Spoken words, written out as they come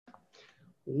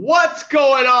What's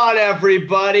going on,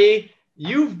 everybody?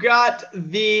 You've got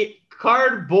the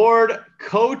cardboard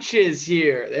coaches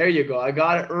here. There you go. I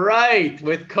got it right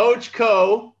with Coach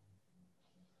Co.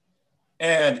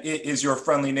 And it is your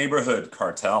friendly neighborhood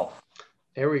cartel.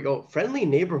 There we go. Friendly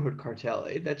neighborhood cartel.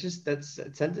 Eh? That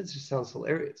sentence just sounds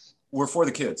hilarious. We're for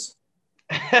the kids.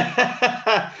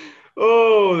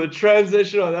 Oh, the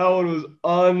transition on that one was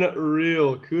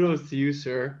unreal. Kudos to you,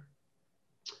 sir.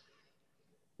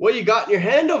 What you got in your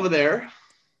hand over there?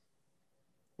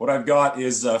 What I've got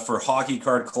is for hockey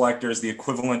card collectors, the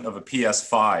equivalent of a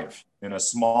PS5 in a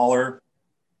smaller,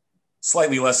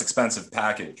 slightly less expensive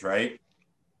package, right?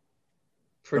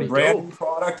 The Pretty brand dope.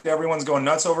 product everyone's going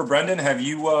nuts over. Brendan, have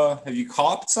you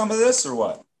copped some of this or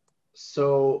what?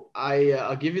 So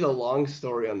I'll give you the long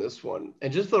story on this one.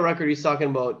 And just for the record, he's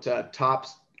talking about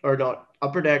tops or not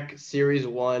Upper Deck Series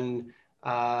One,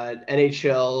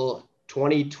 NHL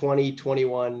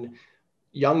 2020-21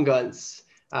 Young Guns.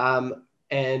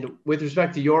 And with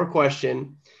respect to your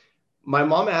question, my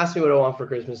mom asked me what I want for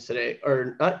Christmas today,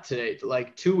 or not today,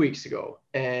 like 2 weeks ago,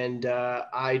 and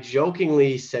I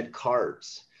jokingly said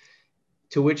cards.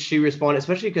 To which she responded,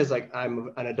 especially because like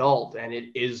I'm an adult and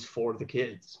it is for the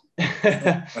kids.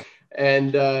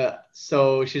 And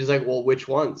so she's like, well, which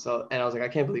one? So, and I was like, I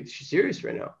can't believe she's serious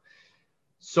right now.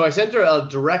 So I sent her a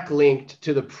direct link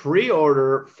to the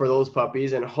pre-order for those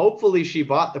puppies, and hopefully she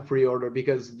bought the pre-order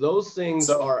because those things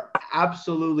So are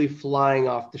absolutely flying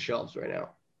off the shelves right now.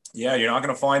 yeah, you're not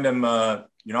going to find them.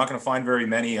 You're not going to find very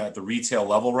many at the retail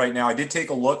level right now. I did take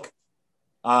a look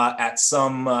at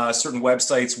some certain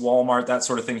websites, Walmart, that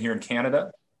sort of thing here in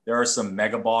Canada. There are some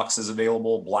mega boxes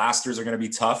available. Blasters are going to be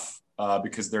tough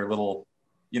because they're little,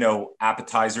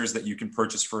 appetizers that you can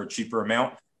purchase for a cheaper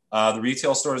amount. The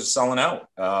retail stores are selling out.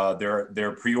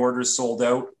 Their pre-orders sold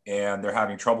out, and they're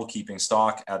having trouble keeping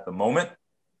stock at the moment.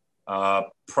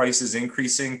 Prices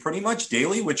increasing pretty much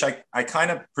daily, which I kind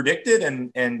of predicted,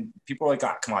 and people are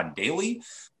like, come on, daily?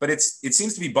 But it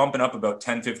seems to be bumping up about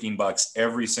 $10-15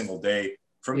 every single day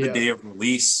from the day of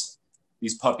release,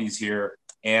 these puppies here.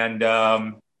 And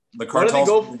the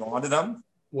cartels moving on to them.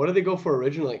 What did they go for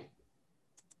originally?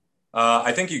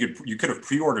 I think you could have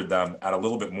pre-ordered them at a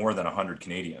little bit more than 100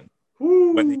 Canadian.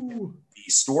 Woo. But the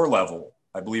store level,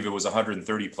 I believe it was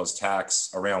 130 plus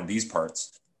tax around these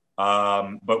parts.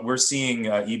 But we're seeing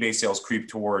eBay sales creep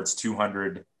towards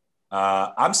 200.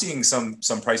 I'm seeing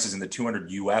some prices in the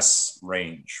 200 US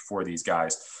range for these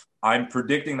guys. I'm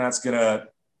predicting that's going to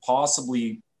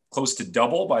possibly close to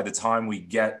double by the time we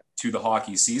get to the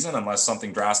hockey season, unless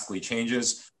something drastically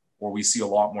changes or we see a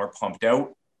lot more pumped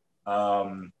out.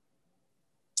 Not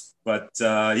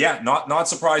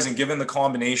surprising given the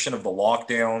combination of the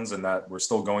lockdowns and that we're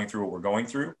still going through what we're going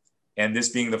through. And this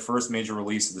being the first major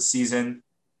release of the season,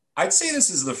 I'd say this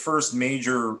is the first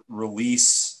major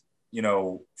release,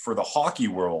 for the hockey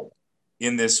world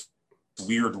in this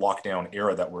weird lockdown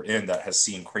era that we're in that has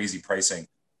seen crazy pricing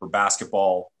for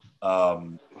basketball,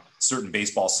 certain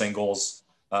baseball singles.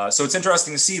 So it's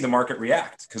interesting to see the market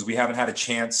react because we haven't had a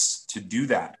chance to do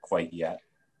that quite yet,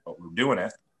 but we're doing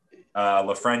it.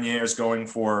 Lafreniere is going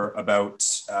for about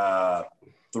 $300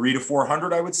 to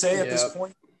 $400, I would say, at this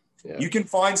point. Yeah. You can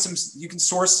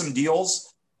source some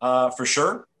deals for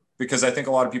sure, because I think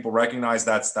a lot of people recognize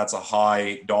that's a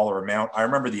high dollar amount. I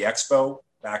remember the Expo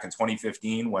back in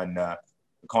 2015 when the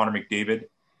Connor McDavid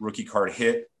rookie card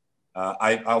hit.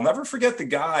 I'll never forget the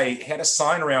guy had a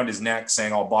sign around his neck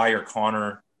saying, "I'll buy your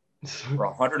Connor for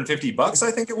 $150,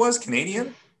 I think it was,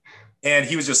 Canadian." And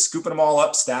he was just scooping them all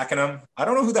up, stacking them. I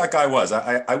don't know who that guy was.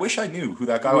 I wish I knew who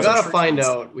that guy was. We got to find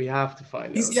out. We have to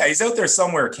find out. Yeah, he's out there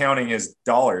somewhere counting his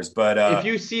dollars. But if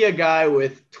you see a guy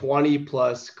with 20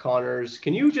 plus Connors,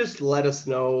 can you just let us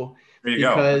know? There you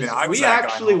go. Because we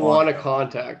actually want to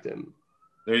contact him.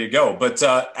 There you go. But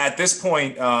at this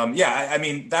point,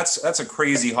 that's a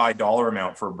crazy high dollar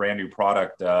amount for a brand new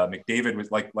product. McDavid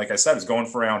was like I said, was going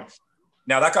for around.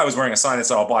 Now that guy was wearing a sign that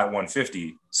said "I'll buy it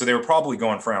 150," so they were probably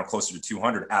going for around closer to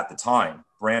 200 at the time,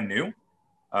 brand new.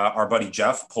 Our buddy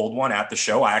Jeff pulled one at the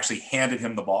show. I actually handed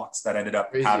him the box that ended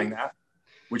up having that,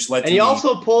 which led to. And he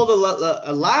also pulled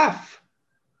a laugh.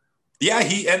 Yeah,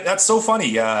 and that's so funny.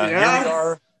 Here we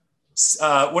are.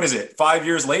 What is it? 5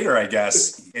 years later, I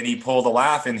guess, and he pulled a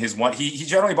laugh in his one. He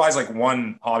generally buys like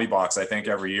one hobby box, I think,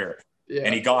 every year,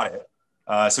 and he got it.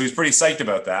 So he's pretty psyched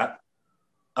about that.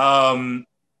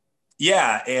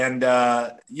 Even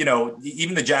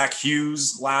the Jack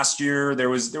Hughes last year, there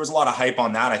was a lot of hype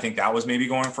on that. I think that was maybe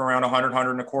going for around 100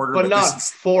 and a quarter, but not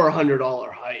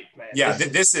 $400 hype, man. Yeah,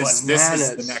 this is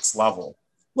the next level.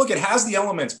 Look, it has the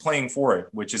elements playing for it,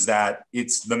 which is that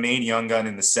it's the main young gun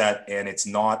in the set, and it's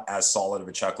not as solid of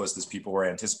a checklist as people were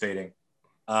anticipating.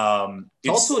 It's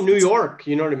also New York,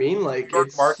 you know what I mean? Like New York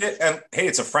it's market, and hey,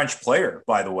 it's a French player,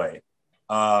 by the way.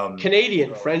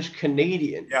 Canadian, French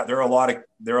Canadian. Yeah, there are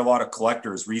a lot of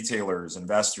collectors, retailers,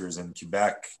 investors in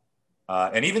Quebec,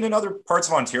 and even in other parts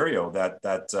of Ontario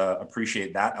that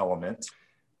appreciate that element.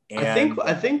 And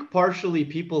I think partially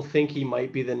people think he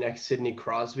might be the next Sidney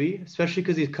Crosby, especially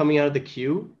because he's coming out of the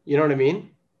queue. You know what I mean?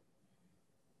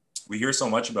 we hear so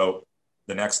much about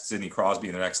the next Sidney Crosby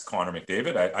and the next Connor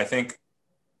McDavid. I think,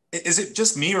 is it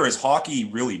just me, or is hockey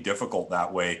really difficult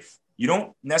that way? You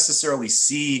don't necessarily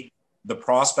see the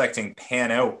prospecting pan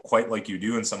out quite like you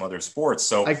do in some other sports.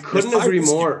 So I there's couldn't high agree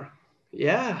risk here. more.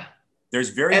 Yeah. There's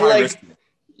very And high risk like here.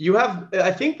 you have,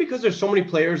 I think because there's so many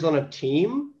players on a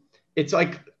team, it's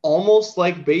like almost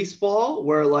like baseball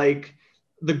where like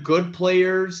the good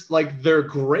players, like they're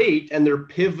great and they're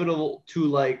pivotal to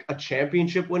like a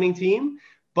championship winning team.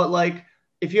 But like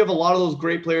if you have a lot of those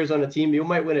great players on a team, you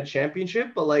might win a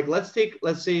championship. But like let's say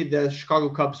the Chicago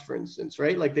Cubs, for instance,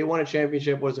 right? Like they won a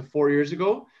championship, was it 4 years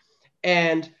ago?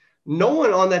 And no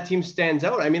one on that team stands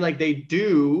out. I mean, like they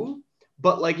do,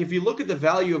 but like if you look at the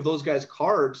value of those guys'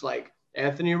 cards, like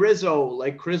Anthony Rizzo,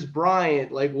 like Chris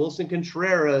Bryant, like Wilson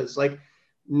Contreras, like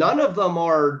none of them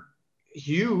are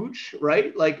huge,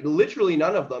 right? Like literally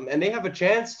none of them, and they have a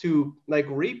chance to like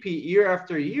repeat year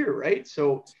after year, right?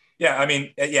 So Yeah, I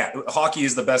mean, yeah, hockey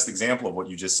is the best example of what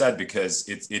you just said because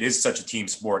it is such a team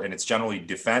sport, and it's generally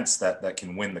defense that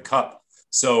can win the cup.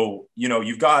 So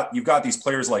you've got these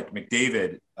players like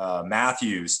McDavid,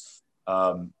 Matthews,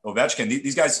 Ovechkin.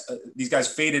 These guys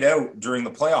faded out during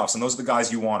the playoffs, and those are the guys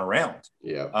you want around.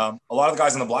 yeah, A lot of the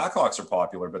guys in the Blackhawks are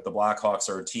popular, but the Blackhawks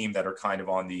are a team that are kind of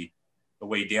on the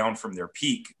way down from their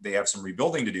peak. They have some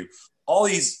rebuilding to do. All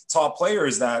these top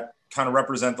players that kind of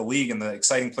represent the league and the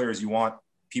exciting players you want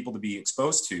people to be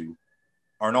exposed to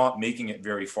are not making it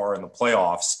very far in the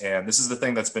playoffs. And this is the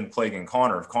thing that's been plaguing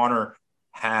Connor. If Connor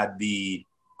had the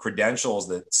credentials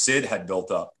that Sid had built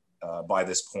up by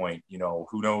this point,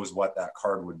 who knows what that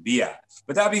card would be at.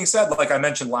 But that being said, like I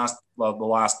mentioned the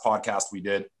last podcast we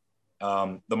did,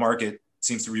 the market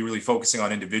seems to be really focusing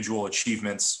on individual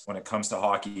achievements when it comes to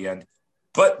hockey.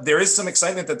 But there is some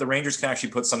excitement that the Rangers can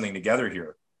actually put something together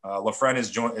here.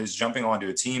 Lafreniere is jumping onto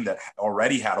a team that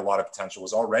already had a lot of potential,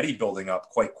 was already building up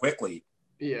quite quickly.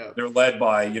 yeah, They're led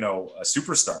by, a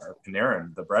superstar,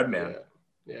 Panarin, the bread man.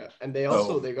 yeah. And they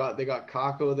also they got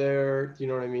Kako there. You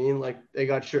know what I mean? Like they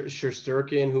got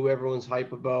Shesterkin, who everyone's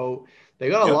hype about. They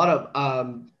got a Yep. lot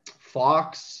of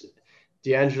Fox,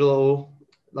 D'Angelo.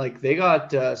 Like they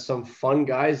got some fun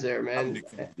guys there, I'm a man. big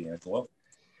fan of D'Angelo.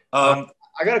 Uh, Um,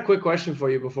 I got a quick question for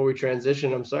you before we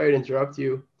transition. I'm sorry to interrupt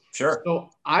you. sure. So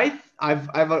I've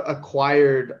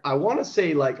acquired, I want to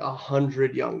say like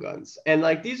 100 young guns, and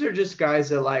like these are just guys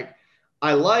that like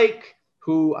I like,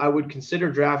 who I would consider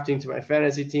drafting to my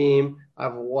fantasy team.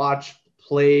 I've watched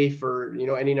play for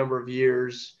any number of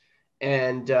years,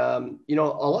 and a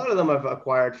lot of them I've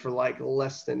acquired for like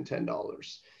less than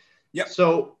 $10. Yep.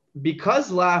 So because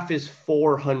Laugh is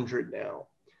 400 now,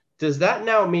 does that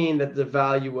now mean that the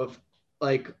value of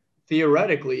like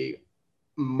theoretically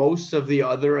most of the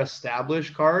other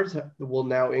established cards will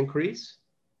now increase?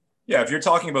 Yeah, if you're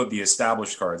talking about the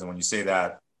established cards, and when you say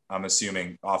that, I'm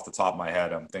assuming off the top of my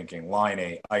head, I'm thinking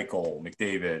Laine, Eichel,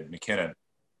 McDavid, McKinnon.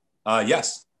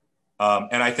 Yes.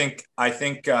 And I think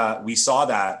we saw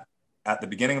that at the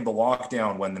beginning of the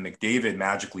lockdown when the McDavid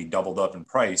magically doubled up in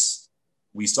price.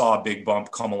 We saw a big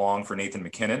bump come along for Nathan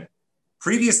McKinnon.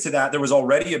 Previous to that, there was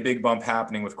already a big bump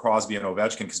happening with Crosby and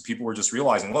Ovechkin because people were just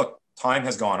realizing, look, time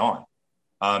has gone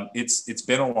on. It's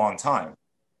been a long time,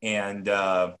 and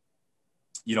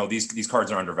these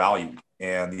cards are undervalued,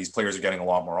 and these players are getting a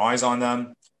lot more eyes on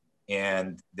them,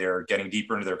 and they're getting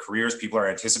deeper into their careers. People are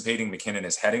anticipating McKinnon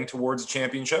is heading towards a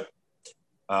championship.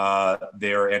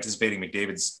 They're anticipating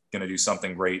McDavid's going to do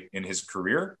something great in his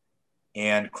career,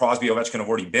 and Crosby, Ovechkin have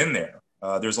already been there.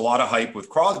 There's a lot of hype with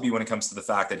Crosby when it comes to the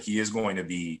fact that he is going to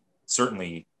be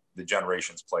certainly the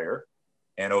generation's player,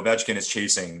 and Ovechkin is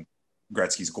chasing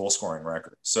Gretzky's goal scoring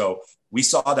record. So we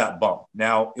saw that bump.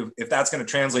 Now, if that's going to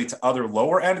translate to other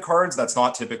lower end cards, that's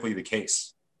not typically the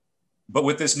case. But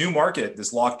with this new market,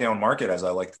 this lockdown market, as I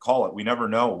like to call it, we never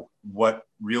know what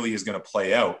really is going to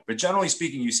play out. But generally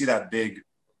speaking, you see that big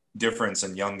difference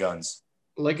in young guns.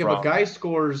 Like if a guy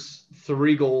scores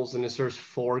 3 goals in his first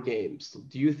 4 games,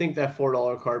 do you think that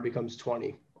 $4 card becomes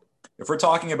 20? If we're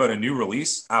talking about a new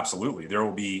release, absolutely. There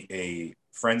will be a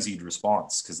frenzied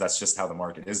response because that's just how the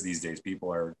market is these days.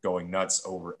 People are going nuts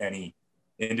over any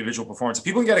individual performance.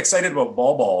 People can get excited about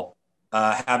ball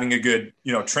having a good,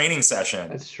 training session.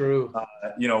 That's true.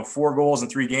 4 goals in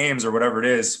 3 games or whatever it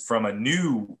is from a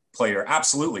new player.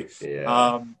 Absolutely.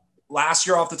 Yeah. Last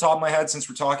year, off the top of my head, since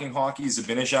we're talking hockey,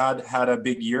 Zibanejad had a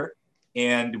big year,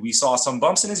 and we saw some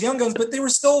bumps in his young guns, but they're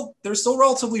still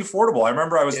relatively affordable. I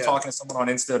remember I was talking to someone on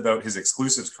Insta about his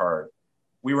exclusives card.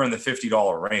 We were in the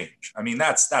 $50 range. I mean,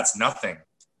 that's nothing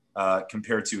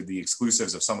compared to the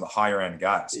exclusives of some of the higher end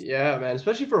guys. Yeah, man,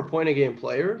 especially for a point a game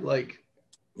player, like.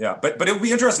 Yeah, but it'll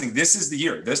be interesting. This is the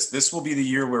year. This will be the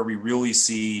year where we really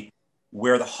see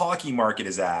where the hockey market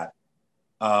is at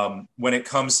when it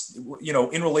comes,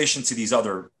 in relation to these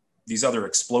other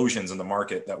explosions in the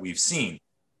market that we've seen.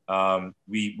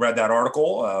 We read that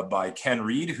article by Ken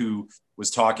Reed, who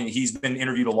was talking. He's been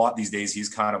interviewed a lot these days. He's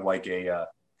kind of like a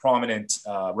prominent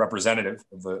representative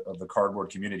of the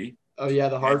cardboard community. Oh yeah,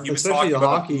 especially the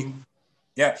hockey.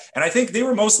 Yeah, and I think they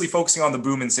were mostly focusing on the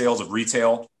boom in sales of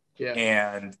retail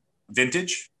and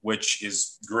vintage, which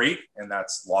is great, and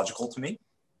that's logical to me.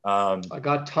 I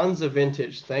got tons of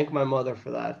vintage. Thank my mother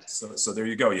for that. So there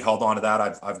you go. You held on to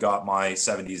that. I've got my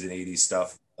 70s and 80s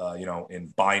stuff,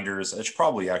 in binders. I should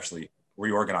probably actually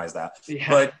reorganize that.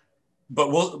 Yeah.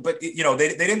 But they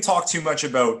didn't talk too much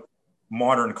about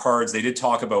modern cards. They did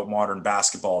talk about modern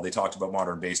basketball. They talked about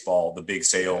modern baseball, the big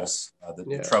sales,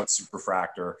 the Trout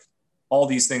Superfractor, all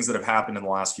these things that have happened in the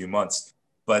last few months.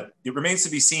 But it remains to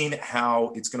be seen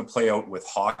how it's going to play out with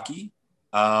hockey.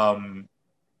 And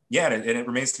it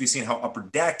remains to be seen how Upper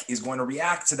Deck is going to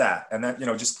react to that. And that,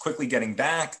 just quickly getting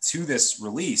back to this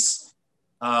release,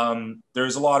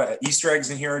 there's a lot of Easter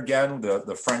eggs in here again,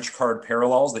 the French card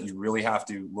parallels that you really have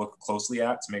to look closely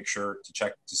at to make sure to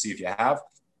check to see if you have,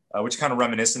 which is kind of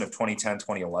reminiscent of 2010,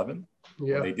 2011.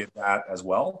 Yeah. They did that as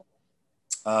well.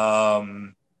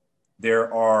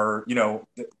 There are,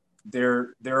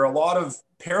 there are a lot of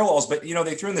parallels, but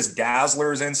they threw in this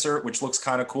Dazzlers insert, which looks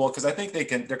kind of cool because I think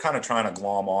they're kind of trying to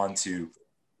glom on to.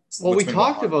 Well, we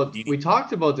talked about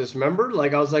this. Remember,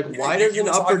 like I was like, why doesn't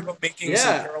Upper?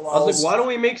 Yeah, I was like, why don't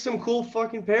we make some cool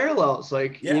fucking parallels?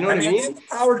 Like, you know what I mean? They have the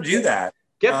power to do that.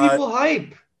 Get people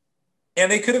hype.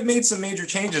 And they could have made some major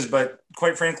changes, but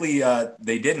quite frankly,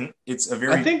 they didn't. It's a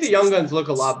very. I think the young guns look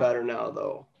a lot better now,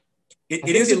 though. It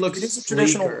is a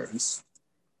traditional piece.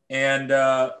 And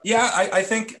I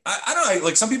think I don't know.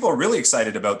 Like some people are really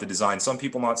excited about the design. Some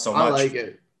people not so much. I like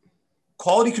it.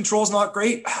 Quality control is not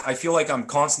great. I feel like I'm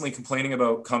constantly complaining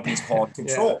about companies' quality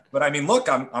control. But I mean, look,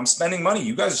 I'm spending money.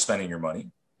 You guys are spending your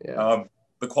money. Yeah.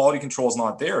 The quality control is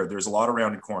not there. There's a lot of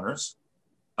rounded corners.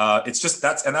 It's just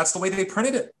that's the way they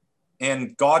printed it.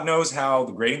 And God knows how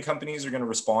the grading companies are going to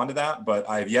respond to that. But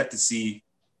I have yet to see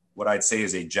what I'd say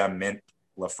is a gem mint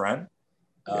Lafreniere.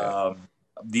 Yeah.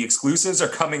 The exclusives are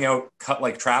coming out cut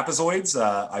like trapezoids.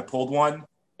 I pulled one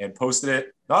and posted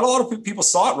it. Not a lot of people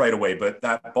saw it right away, but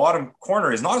that bottom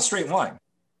corner is not a straight line.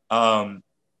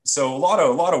 So a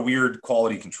lot of weird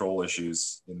quality control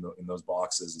issues in those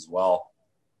boxes as well.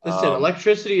 Listen,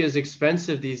 electricity is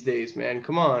expensive these days, man.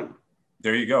 Come on.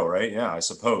 There you go, right? Yeah, I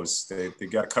suppose they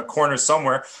got to cut corners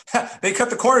somewhere. They cut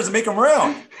the corners and make them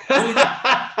round.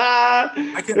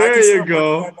 There you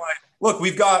go. Look,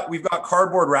 we've got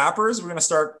cardboard rappers. We're gonna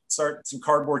start some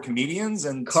cardboard comedians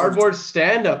and cardboard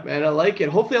stand-up, man. I like it.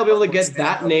 Hopefully, I'll be able to get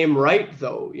that name right,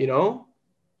 though.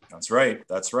 That's right.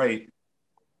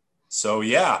 So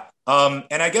yeah,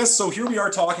 and I guess so. Here we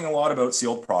are talking a lot about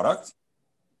sealed product.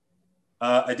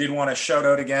 I did want to shout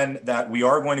out again that we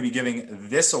are going to be giving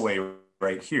this away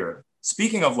right here.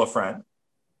 Speaking of Lafreniere, can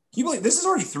you believe this is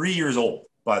already 3 years old?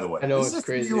 By the way, I know this it's is a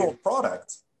crazy. 3-year-old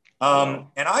product. And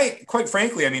I, quite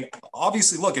frankly, I mean,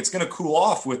 obviously, look, it's going to cool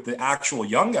off with the actual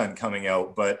Young Gun coming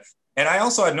out. And I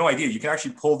also had no idea you can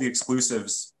actually pull the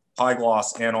exclusives, high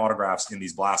gloss, and autographs in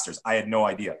these blasters. I had no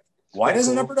idea. Why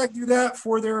doesn't Upper Deck do that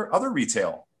for their other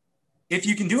retail? If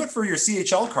you can do it for your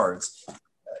CHL cards,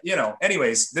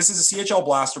 anyways, this is a CHL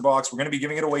blaster box. We're going to be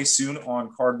giving it away soon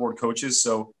on Cardboard Coaches.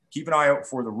 So keep an eye out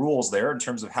for the rules there in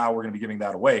terms of how we're going to be giving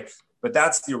that away. But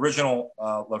that's the original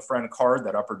Lafreniere card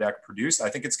that Upper Deck produced. I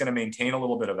think it's going to maintain a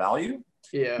little bit of value.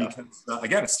 Yeah. Because,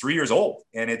 again, it's 3 years old,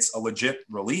 and it's a legit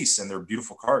release, and they're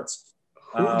beautiful cards.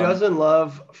 Who doesn't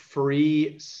love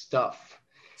free stuff?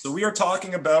 So we are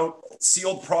talking about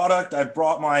sealed product. I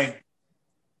brought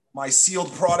my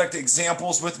sealed product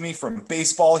examples with me from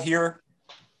baseball here.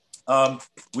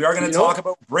 We are going to talk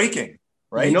about breaking,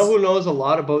 right? You know who knows a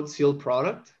lot about sealed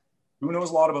product? Who knows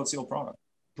a lot about sealed product?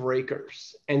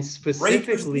 Breakers, and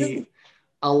specifically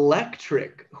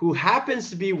Electric, who happens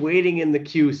to be waiting in the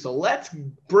queue. So let's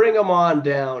bring them on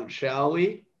down, shall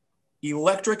we?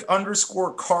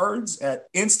 electric_cards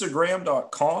at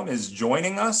Instagram.com is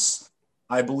joining us.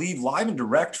 I believe live and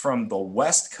direct from the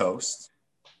West Coast.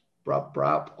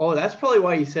 Brop. Oh, that's probably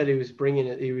why he said he was bringing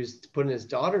it. He was putting his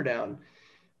daughter down.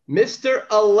 Mr.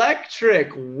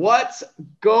 Electric, what's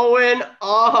going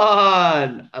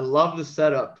on? I love the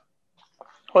setup.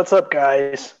 What's up,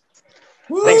 guys?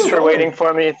 Woo! Thanks for waiting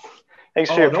for me.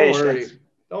 Thanks for your patience.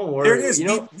 Don't worry. There it is.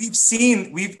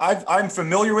 I'm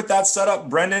familiar with that setup.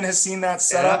 Brendan has seen that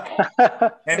setup,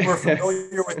 and we're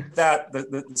familiar with that,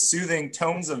 the soothing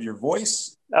tones of your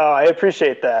voice. Oh, I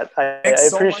appreciate that. I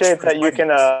appreciate that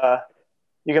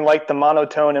you can like the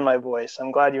monotone in my voice.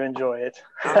 I'm glad you enjoy it.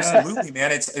 Absolutely,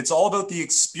 man. It's all about the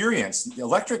experience. The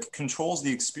Electric controls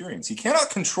the experience. He cannot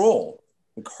control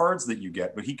the cards that you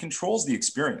get, but he controls the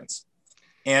experience.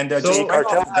 And just right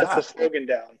Cartel off the bat, has the slogan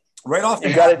down. Right off the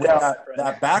bat, with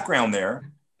that background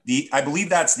there, I believe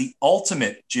that's the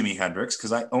ultimate Jimi Hendrix,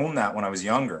 because I owned that when I was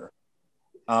younger.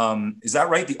 Is that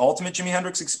right? The ultimate Jimi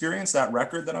Hendrix experience, that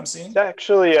record that I'm seeing? It's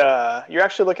actually, you're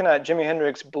actually looking at Jimi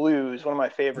Hendrix Blues, one of my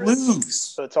favorites. Blues.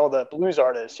 So it's all the blues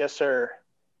artists. Yes, sir.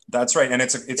 That's right. And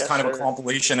it's kind of a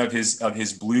compilation of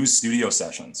his blues studio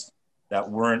sessions that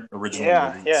weren't originally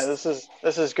released. Yeah. This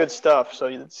is good stuff. So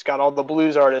it's got all the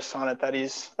blues artists on it that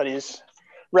he's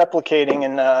replicating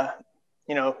and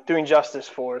doing justice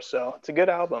for. So it's a good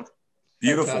album.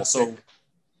 Beautiful. Fantastic.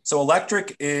 So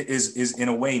Electric is in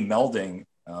a way melding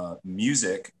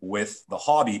music with the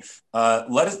hobby.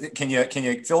 Can you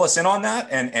fill us in on that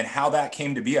and how that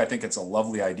came to be? I think it's a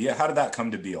lovely idea. How did that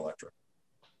come to be, Electric?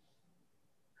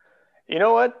 You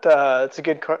know what? It's a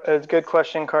good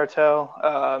question,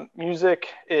 Cartel. Music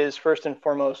is first and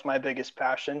foremost my biggest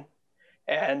passion,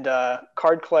 and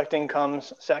card collecting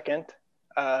comes second,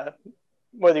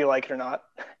 whether you like it or not.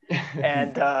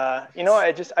 And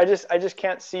I just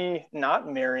can't see not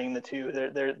marrying the two.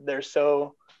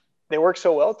 They work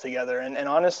so well together. And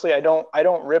honestly, I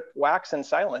don't rip wax in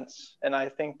silence, and I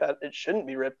think that it shouldn't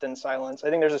be ripped in silence. I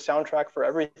think there's a soundtrack for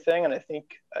everything, and I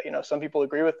think some people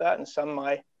agree with that, and some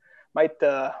might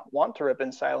want to rip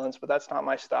in silence, but that's not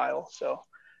my style. So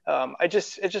it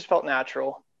just felt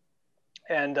natural,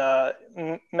 and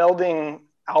melding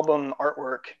album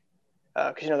artwork,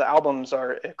 because the albums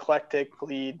are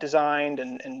eclectically designed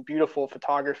and beautiful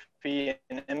photography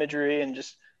and imagery, and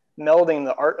just melding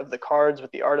the art of the cards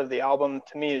with the art of the album,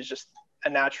 to me, is just a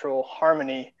natural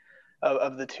harmony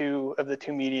of the two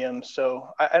mediums. So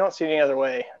I don't see it any other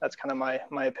way. That's kind of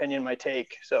my opinion, my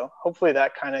take. So hopefully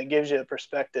that kind of gives you a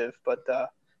perspective, but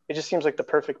it just seems like the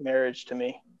perfect marriage to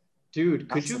me. Dude,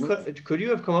 could you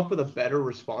have come up with a better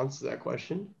response to that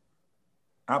question?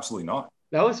 Absolutely not.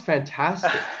 That was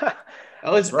fantastic.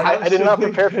 That was right. I did not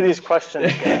prepare for these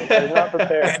questions, guys. I did not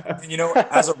prepare. And,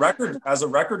 as a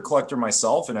record collector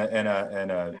myself, and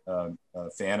a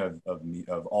fan of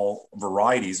all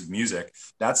varieties of music,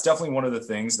 that's definitely one of the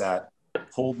things that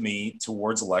pulled me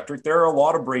towards Electric. There are a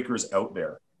lot of breakers out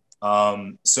there.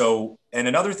 And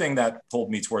another thing that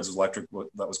pulled me towards Electric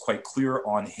that was quite clear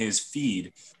on his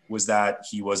feed was that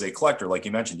he was a collector, like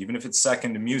you mentioned. Even if it's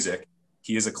second to music,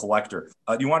 he is a collector.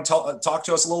 Do you want to talk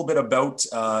to us a little bit about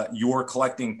your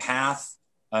collecting path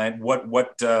and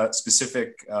what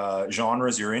specific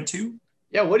genres you're into?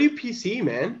 Yeah, what do you PC,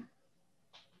 man?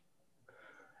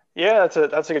 Yeah,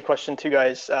 that's a good question too,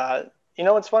 guys.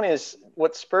 What's funny is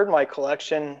what spurred my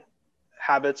collection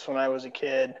habits when I was a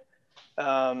kid.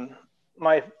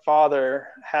 My father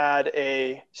had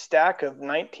a stack of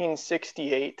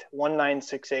 1968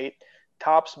 1968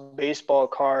 Topps baseball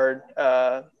card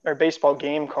or baseball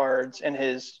game cards in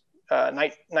his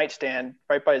nightstand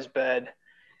right by his bed.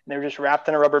 And they were just wrapped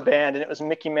in a rubber band, and it was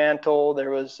Mickey Mantle. There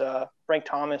was Frank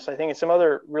Thomas, I think, and some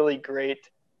other really great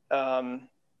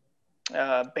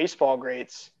baseball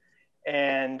greats.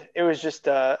 And it was just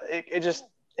it just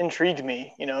intrigued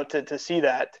me, to see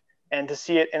that, and to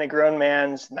see it in a grown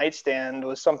man's nightstand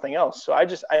was something else. So I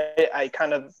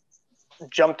kind of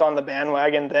jumped on the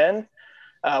bandwagon then.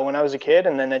 When I was a kid,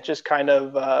 and then it just kind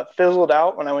of fizzled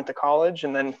out when I went to college.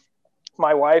 And then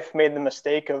my wife made the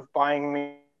mistake of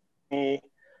buying me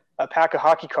a pack of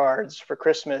hockey cards for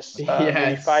Christmas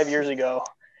maybe 5 years ago,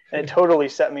 and it totally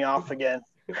set me off again.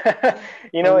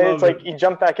 It's like you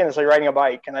jump back in, it's like riding a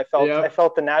bike, and I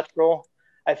felt the natural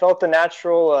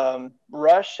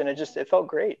rush, and it felt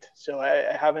great. So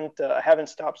I haven't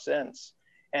stopped since.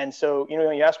 And so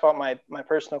you asked about my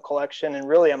personal collection, and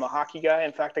really I'm a hockey guy.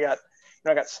 In fact, I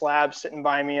got Slab sitting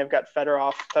by me. I've got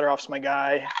Fedorov. Fedorov's my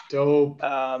guy. Dope.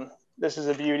 This is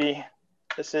a beauty.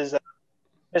 This is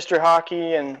Mr.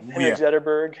 Hockey and Henrik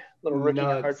Zetterberg, little rookie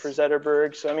card for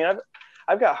Zetterberg. So,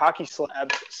 I've got hockey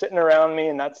slabs sitting around me,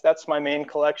 and that's my main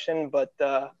collection. But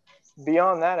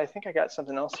beyond that, I think I got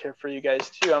something else here for you guys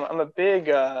too. I'm a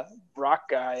big rock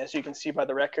guy, as you can see by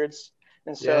the records.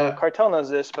 And so Cartel knows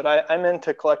this, but I'm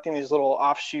into collecting these little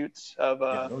offshoots of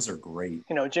those are great.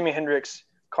 Jimi Hendrix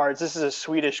cards. This is a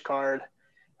Swedish card.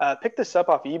 Picked this up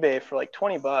off eBay for like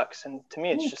 $20, and to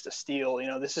me, it's just a steal.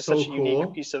 This is such a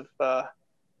unique piece of the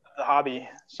hobby.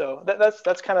 So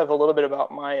that's kind of a little bit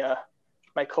about my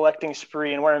my collecting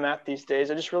spree and where I'm at these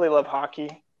days. I just really love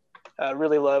hockey,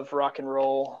 really love rock and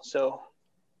roll. So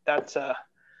that's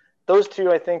those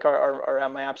two I think are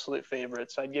my absolute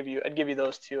favorites. I'd give you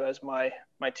those two as my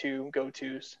two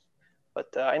go-tos.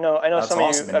 But I know that's some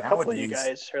awesome. of you, a couple of you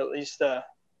guys, or at least go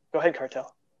ahead,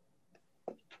 Cartel.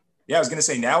 Yeah, I was going to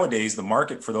say nowadays the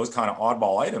market for those kind of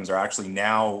oddball items are actually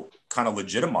now kind of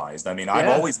legitimized. I mean, I've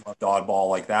always loved oddball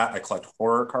like that. I collect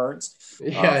horror cards.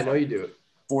 Yeah, I know you do.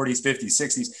 40s, 50s,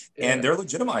 60s, and they're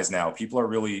legitimized now. People are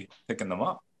really picking them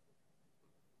up.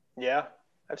 Yeah,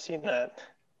 I've seen that.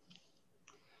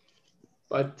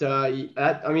 But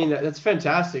that's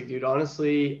fantastic, dude.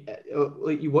 Honestly,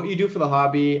 what you do for the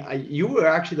hobby, you were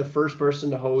actually the first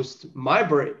person to host my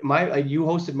break. You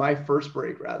hosted my first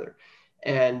break rather,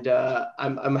 and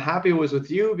I'm happy it was with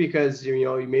you because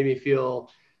you made me feel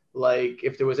like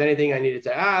if there was anything I needed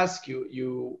to ask,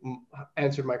 you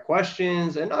answered my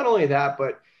questions, and not only that,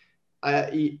 but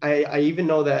I even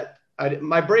know that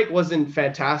my break wasn't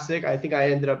fantastic. I think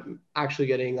I ended up actually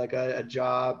getting like a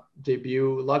job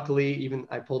debut. Luckily, even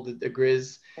I pulled the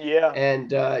Grizz. Yeah.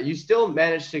 And you still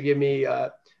managed to give me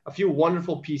a few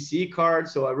wonderful PC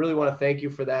cards. So I really want to thank you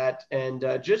for that. And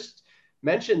just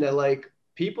mention that like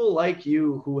people like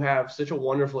you who have such a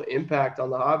wonderful impact on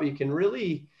the hobby can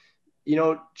really,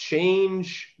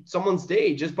 change someone's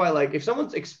day just by like, if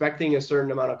someone's expecting a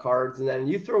certain amount of cards and then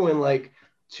you throw in like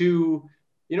two,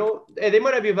 they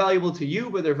might not be valuable to you,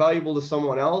 but they're valuable to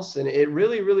someone else. And it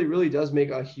really, really, really does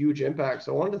make a huge impact.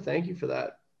 So I wanted to thank you for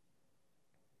that.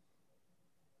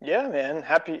 Yeah, man.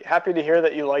 Happy to hear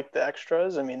that you like the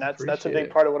extras. I mean, that's a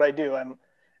big part of what I do.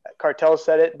 Cartel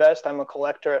said it best. I'm a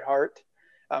collector at heart.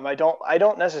 I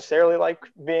don't necessarily like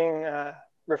being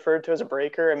referred to as a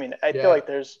breaker. I mean, I feel like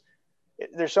there's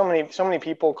so many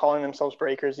people calling themselves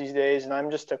breakers these days, and I'm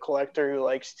just a collector who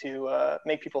likes to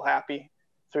make people happy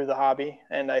through the hobby.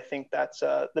 And I think that's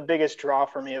the biggest draw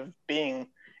for me of being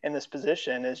in this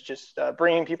position is just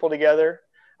bringing people together.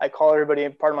 I call everybody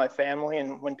part of my family.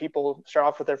 And when people start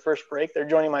off with their first break, they're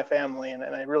joining my family. And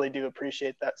I really do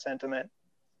appreciate that sentiment.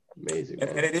 Amazing.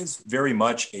 And it is very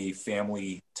much a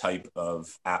family type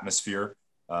of atmosphere.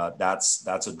 That's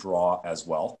a draw as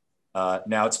well.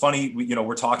 Now it's funny,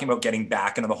 we're talking about getting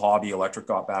back into the hobby. Electric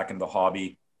got back into the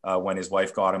hobby when his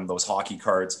wife got him those hockey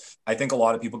cards. I think a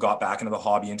lot of people got back into the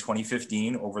hobby in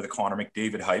 2015 over the Connor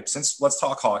McDavid hype. Since let's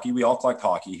talk hockey, we all collect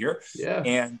hockey here. Yeah.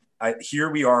 And here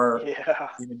we are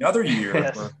in another year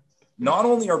where not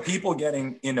only are people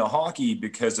getting into hockey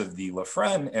because of the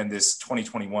Lafreniere and this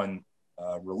 2021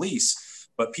 release,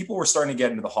 but people were starting to get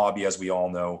into the hobby, as we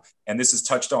all know. And this is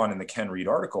touched on in the Ken Reed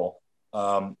article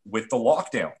with the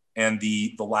lockdown and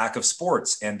the lack of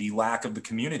sports and the lack of the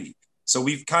community. So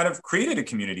we've kind of created a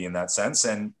community in that sense,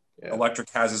 and Electric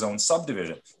has his own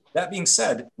subdivision. That being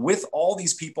said, with all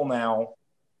these people now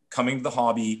coming to the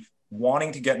hobby,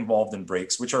 wanting to get involved in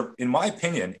breaks, which are, in my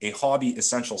opinion, a hobby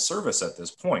essential service at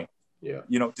this point. Yeah.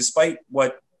 Despite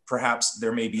what perhaps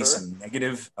there may be some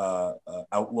negative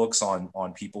outlooks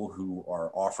on people who are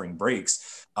offering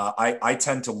breaks, I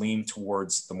tend to lean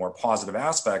towards the more positive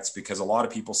aspects because a lot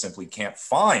of people simply can't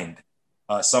find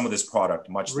some of this product,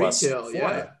 much less afford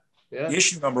it. Yeah. The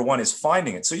issue number one is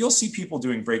finding it. So you'll see people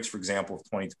doing breaks, for example, of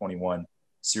 2021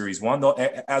 Series 1,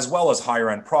 as well as higher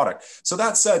end product. So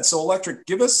that said, Electric,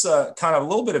 give us kind of a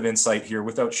little bit of insight here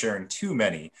without sharing too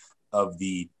many of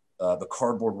the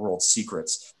cardboard world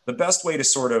secrets. The best way to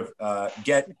sort of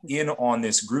get in on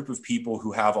this group of people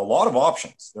who have a lot of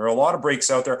options. There are a lot of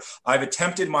breaks out there. I've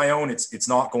attempted my own. It's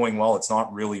not going well. It's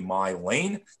not really my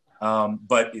lane,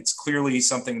 but it's clearly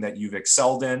something that you've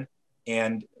excelled in.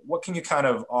 And what can you kind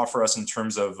of offer us in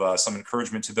terms of some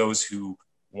encouragement to those who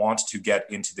want to get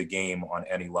into the game on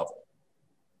any level?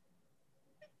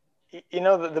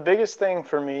 The biggest thing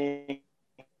for me,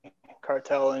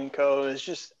 Cartel and Co, is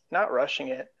just not rushing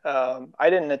it. I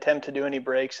didn't attempt to do any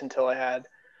breaks until I had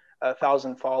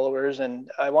 1,000 followers,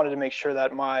 and I wanted to make sure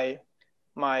that my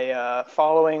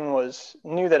following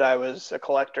knew that I was a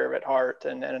collector at heart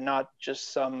and not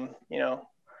just some,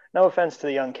 no offense to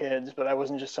the young kids, but I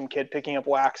wasn't just some kid picking up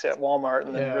wax at Walmart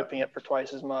and then ripping it for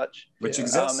twice as much. Which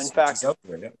exists. In fact, out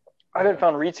there, I haven't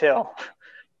found retail.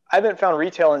 I haven't found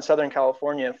retail in Southern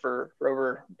California for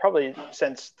over probably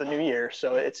since the new year.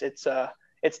 So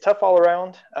it's tough all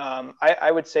around.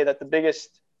 I would say that the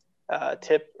biggest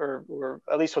tip, or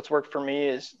at least what's worked for me,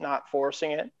 is not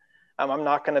forcing it. I'm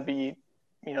not going to be,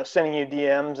 sending you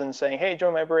DMs and saying, "Hey,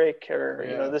 join my break,"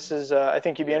 or this is. I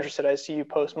think you'd be interested. I see you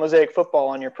post Mosaic Football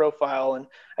on your profile, and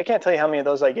I can't tell you how many of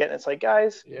those I get. And it's like,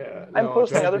 guys, I'm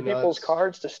posting other people's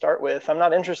cards to start with. I'm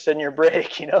not interested in your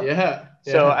break, Yeah.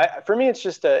 So for me, it's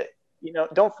just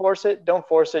don't force it. Don't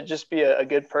force it. Just be a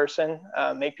good person.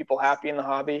 Make people happy in the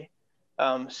hobby.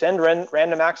 Send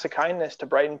random acts of kindness to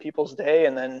brighten people's day,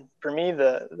 and then for me,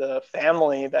 the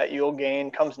family that you'll gain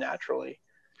comes naturally.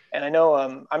 And I know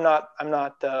I'm not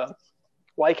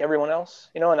like everyone else,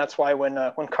 and that's why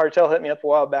when Cartel hit me up a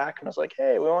while back and was like,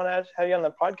 "Hey, we want to have you on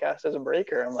the podcast as a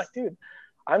breaker," I'm like, "Dude,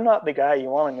 I'm not the guy you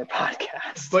want on your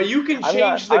podcast." But you can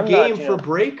change the game for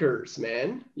breakers,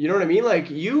 man. You know what I mean? Like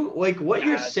what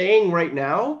you're saying right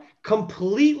now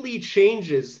completely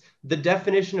changes the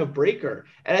definition of breaker.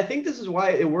 And I think this is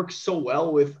why it works so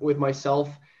well with myself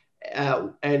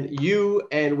and you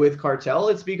and with Cartel.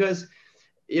 It's because,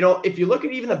 if you look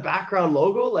at even the background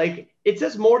logo, like it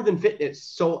says more than fitness.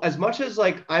 So as much as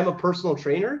like I'm a personal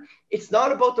trainer, it's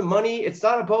not about the money. It's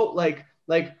not about like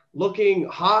looking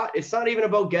hot. It's not even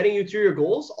about getting you through your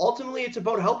goals. Ultimately, it's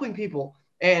about helping people.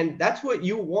 And that's what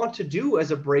you want to do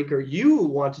as a breaker.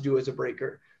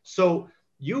 So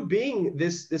you being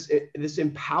this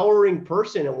empowering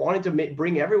person and wanting to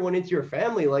bring everyone into your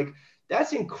family, like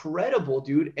that's incredible,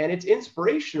 dude. And it's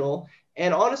inspirational.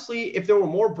 And honestly, if there were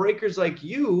more breakers like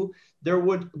you, there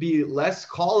would be less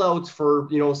call outs for,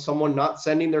 someone not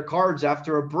sending their cards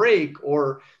after a break,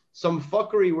 or some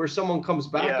fuckery where someone comes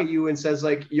back at you and says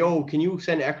like, "Yo, can you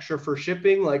send extra for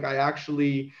shipping? Like I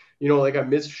actually, like I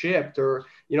missed shipped," or,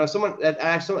 someone that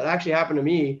actually happened to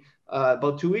me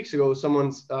about 2 weeks ago.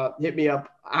 Someone's hit me up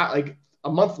like a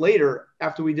month later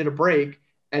after we did a break.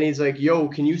 And he's like, "Yo,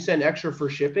 can you send extra for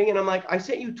shipping?" And I'm like, "I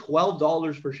sent you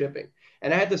 $12 for shipping."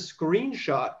 And I had to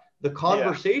screenshot the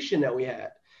conversation that we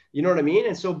had. You know what I mean?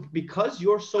 And so because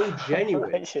you're so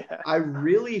genuine, I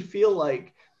really feel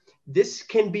like this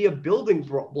can be a building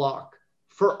block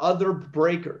for other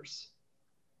breakers.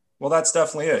 Well, that's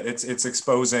definitely it. It's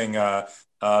exposing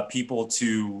people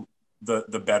to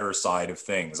the better side of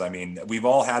things. I mean, we've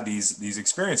all had these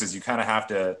experiences. You kind of have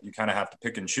to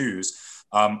pick and choose.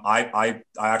 I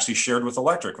actually shared with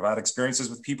Electric. I've had experiences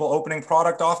with people opening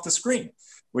product off the screen,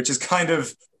 which is kind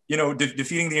of,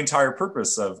 defeating the entire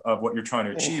purpose of what you're trying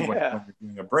to achieve when you're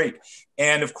doing a break.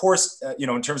 And of course,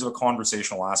 in terms of a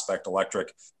conversational aspect,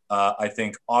 Electric, I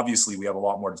think obviously we have a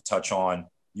lot more to touch on,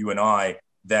 you and I,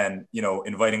 than,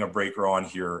 inviting a breaker on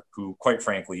here who, quite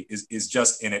frankly, is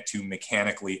just in it to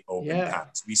mechanically open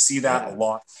packs. We see that a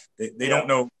lot. They don't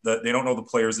know the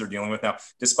players they're dealing with now,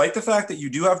 despite the fact that you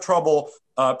do have trouble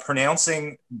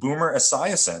pronouncing Boomer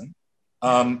Esiason.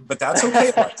 But that's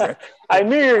okay, Electric. I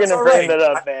knew you were going to bring that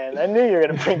up, man. I knew you were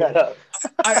going to bring that up.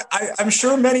 I'm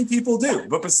sure many people do.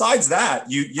 But besides that,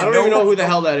 you I don't even know who the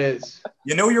hell that is.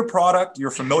 You know your product.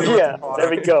 You're familiar with the product. There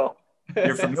we go.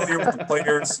 You're familiar with the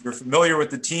players. You're familiar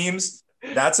with the teams.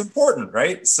 That's important,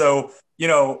 right? So,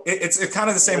 it's kind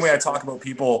of the same way I talk about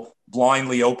people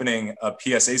blindly opening a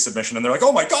PSA submission and they're like,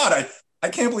 "Oh my God, I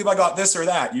can't believe I got this or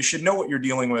that." You should know what you're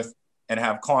dealing with and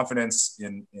have confidence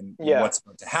in what's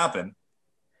going to happen.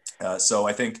 So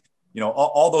I think,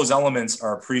 all those elements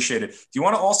are appreciated. Do you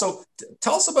want to also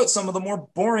tell us about some of the more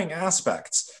boring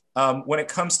aspects when it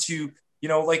comes to,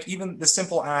 like even the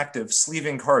simple act of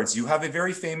sleeving cards? You have a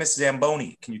very famous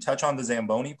Zamboni. Can you touch on the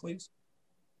Zamboni, please?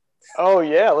 Oh,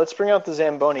 yeah. Let's bring out the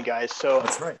Zamboni, guys. So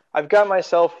that's right. I've got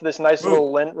myself this nice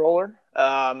little lint roller,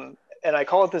 and I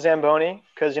call it the Zamboni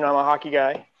because, I'm a hockey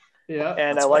guy. Yeah.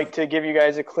 And I like to give you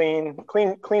guys a clean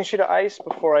sheet of ice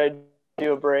before I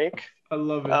do a break. I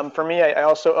love it. For me, I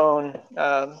also own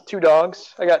 2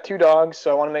 dogs. I got 2 dogs, so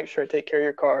I want to make sure I take care of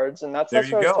your cards. And that's what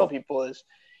I tell people is,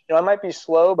 I might be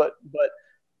slow, but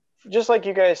just like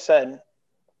you guys said,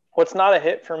 what's not a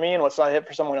hit for me and what's not a hit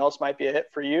for someone else might be a hit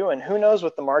for you. And who knows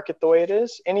with the market the way it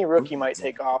is, any rookie might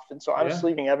take off. And so I'm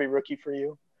sleeving every rookie for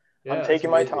you. I'm taking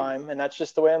my time, and that's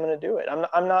just the way I'm going to do it.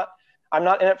 I'm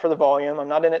not in it for the volume. I'm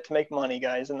not in it to make money,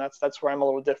 guys. And that's where I'm a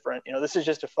little different. This is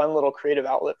just a fun little creative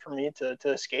outlet for me to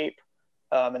escape.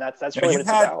 And that's really what it's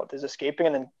about, is escaping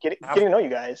and then getting to know you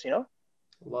guys,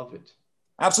 Love it.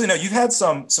 Absolutely. No, you've had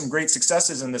some great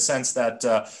successes in the sense that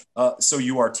so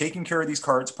you are taking care of these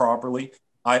cards properly.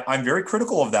 I'm very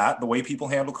critical of that, the way people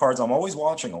handle cards. I'm always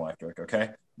watching, Electric, okay?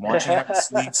 I'm watching how you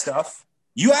sleeve stuff.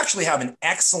 You actually have an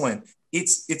excellent,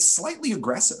 it's slightly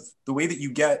aggressive, the way that you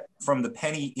get from the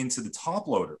penny into the top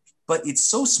loader. but it's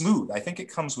so smooth. I think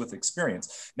it comes with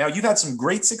experience. Now, you've had some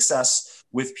great success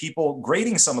with people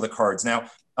grading some of the cards. Now,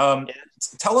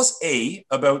 tell us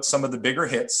about some of the bigger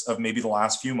hits of maybe the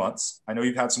last few months. I know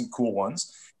you've had some cool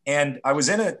ones. And I was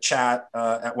in a chat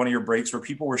at one of your breaks where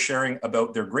people were sharing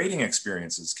about their grading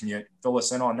experiences. Can you fill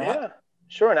us in on that? Yeah,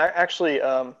 sure. And I actually,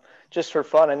 just for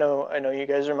fun, I know you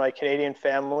guys are my Canadian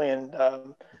family, and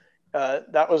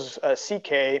that was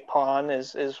CK Pawn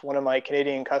is one of my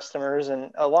Canadian customers,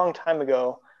 and a long time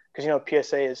ago, because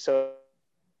PSA is so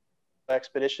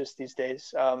expeditious these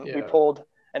days. We pulled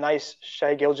a nice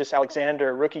Shai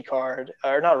Gilgeous-Alexander rookie card,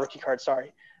 or not rookie card,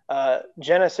 sorry,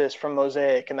 Genesis from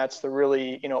Mosaic, and that's the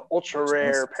really ultra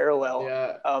rare parallel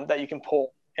that you can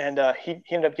pull. And he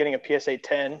ended up getting a PSA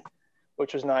 10,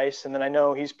 which was nice. And then I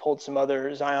know he's pulled some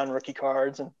other Zion rookie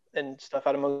cards and stuff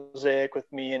out of Mosaic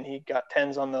with me, and he got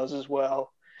 10s on those as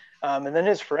well. And then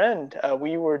his friend,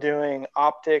 we were doing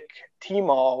Optic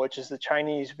T-Mall, which is the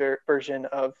Chinese version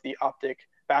of the Optic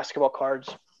basketball cards.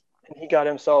 And he got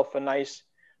himself a nice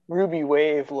Ruby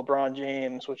Wave LeBron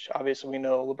James, which obviously we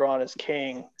know LeBron is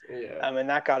king. And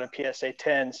that got a PSA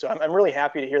 10. So I'm really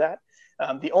happy to hear that.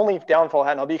 The only downfall I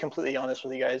had, and I'll be completely honest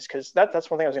with you guys, because that's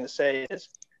one thing I was going to say, is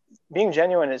being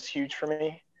genuine is huge for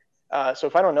me. So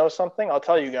if I don't know something, I'll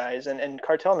tell you guys. And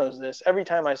Cartel knows this. Every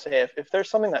time I say, if there's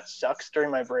something that sucks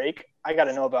during my break, I got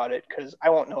to know about it, because I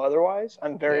won't know otherwise.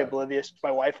 I'm very oblivious.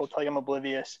 My wife will tell you I'm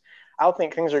oblivious. I'll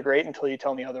think things are great until you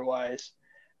tell me otherwise.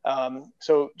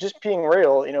 So just being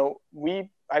real,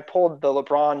 I pulled the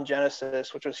LeBron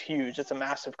Genesis, which was huge. It's a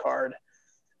massive card.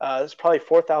 It was probably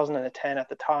 4,010 at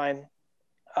the time.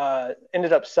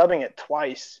 Ended up subbing it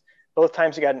twice. Both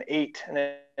times he got an 8, and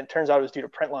it turns out it was due to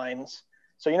print lines.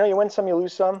 So, you win some, you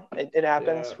lose some. It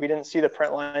happens. Yeah. We didn't see the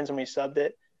print lines when we subbed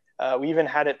it. We even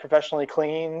had it professionally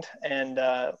cleaned, and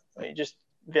we just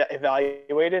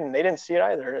evaluated, and they didn't see it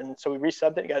either. And so we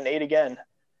resubbed it, got an 8 again.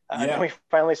 And we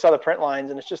finally saw the print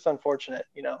lines, and it's just unfortunate,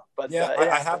 But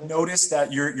I have noticed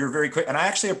that you're very quick, and I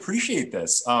actually appreciate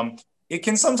this. It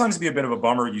can sometimes be a bit of a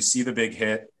bummer. You see the big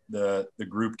hit, the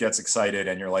group gets excited,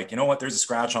 and you're like, you know what, there's a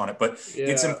scratch on it. But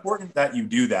it's important that you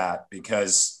do that,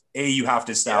 because you have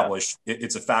to establish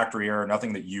it's a factory error,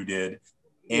 nothing that you did.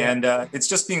 And it's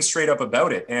just being straight up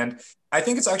about it. And I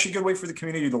think it's actually a good way for the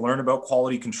community to learn about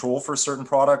quality control for certain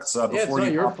products before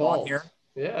you hop on here.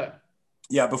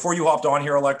 Before you hopped on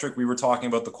here, Electric, we were talking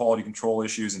about the quality control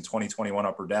issues in 2021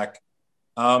 Upper Deck.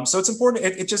 So it's important.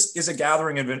 It just is a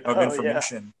gathering of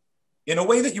information in a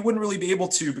way that you wouldn't really be able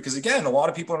to, because again, a lot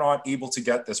of people are not able to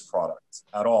get this product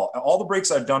at all. All the breaks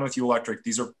I've done with you, Electric,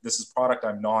 this is product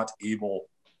I'm not able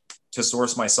to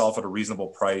source myself at a reasonable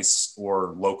price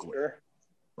or locally.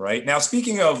 Right now,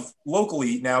 speaking of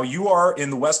locally, now you are in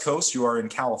the West Coast, you are in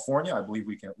California. I believe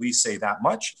we can at least say that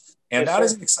much. And that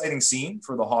is an exciting scene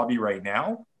for the hobby right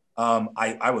now.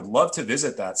 I would love to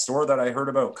visit that store that I heard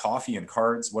about, Coffee and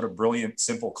Cards. What a brilliant,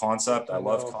 simple concept. I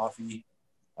love coffee.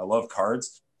 I love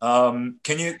cards. Can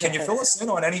you fill us in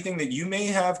on anything that you may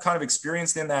have kind of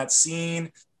experienced in that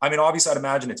scene? I mean, obviously I'd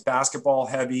imagine it's basketball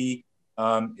heavy.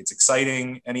 It's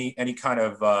exciting. Any kind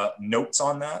of notes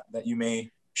on that you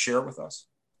may share with us?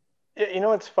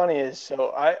 What's funny is,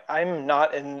 so I'm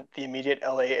not in the immediate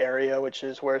LA area, which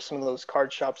is where some of those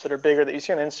card shops that are bigger that you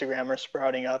see on Instagram are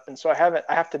sprouting up. And so I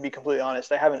have to be completely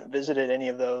honest, I haven't visited any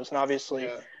of those. And obviously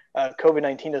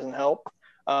COVID-19 doesn't help.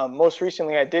 Most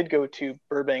recently, I did go to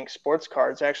Burbank Sports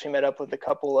Cards. I actually met up with a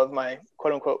couple of my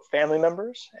quote unquote family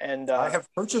members. And I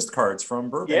have purchased cards from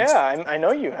Burbank. Yeah, I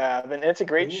know you have. And it's a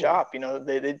great shop. They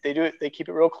do it, they keep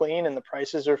it real clean, and the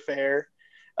prices are fair.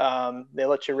 They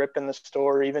let you rip in the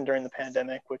store even during the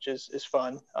pandemic, which is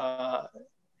fun.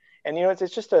 And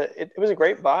it's just it was a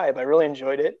great vibe. I really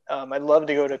enjoyed it. I'd love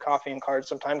to go to Coffee and Cards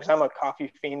sometime, because I'm a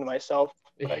coffee fiend myself.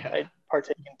 I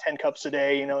partake in 10 cups a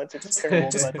day. It's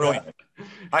terrible. Just brilliant.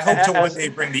 I hope to one day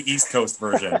bring the East Coast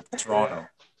version to Toronto.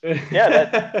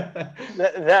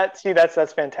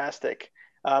 That's fantastic.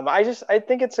 I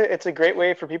think it's a great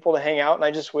way for people to hang out, and I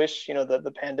just wish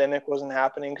the pandemic wasn't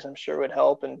happening, because I'm sure it would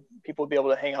help and people would be able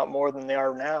to hang out more than they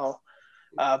are now.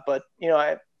 But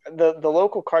the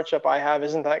local card shop I have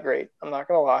isn't that great. I'm not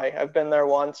gonna lie. I've been there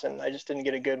once, and I just didn't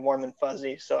get a good warm and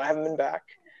fuzzy, so I haven't been back.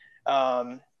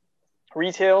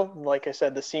 Retail, like I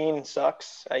said, the scene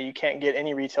sucks. You can't get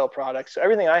any retail products. So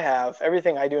everything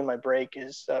I do in my break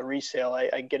is resale.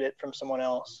 I get it from someone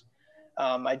else.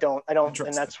 I don't,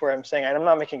 and that's where I'm saying I'm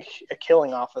not making a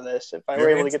killing off of this. If I were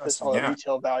able to get this all at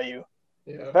retail value,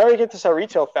 if I were to get this at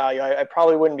retail value, I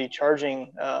probably wouldn't be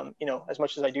charging, as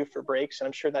much as I do for breaks. And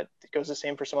I'm sure that goes the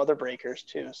same for some other breakers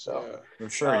too. So for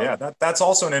sure. That's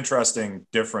also an interesting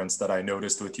difference that I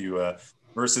noticed with you.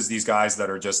 versus these guys that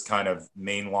are just kind of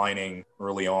mainlining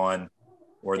early on,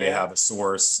 or they have a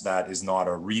source that is not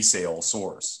a resale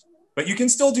source. But you can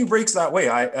still do breaks that way.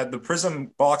 At the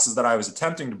Prism boxes that I was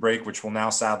attempting to break, which will now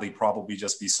sadly probably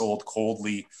just be sold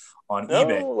coldly on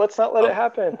eBay. No, let's not let it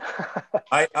happen.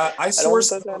 I I don't want sourced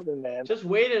that to happen, man. Just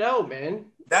wait it out, man.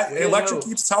 that. Wait it Electric out.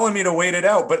 keeps telling me to wait it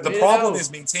out, but Wait the it problem out.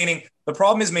 is maintaining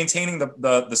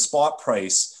the spot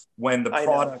price when the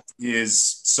product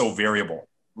is so variable,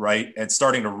 right? It's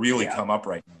starting to really come up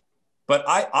right now. But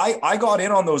I got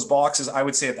in on those boxes, I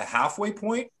would say, at the halfway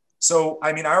point. So,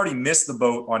 I mean, I already missed the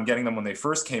boat on getting them when they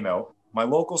first came out. My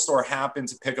local store happened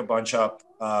to pick a bunch up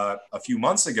a few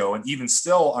months ago. And even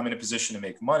still, I'm in a position to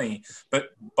make money. But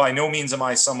by no means am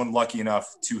I someone lucky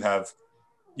enough to have,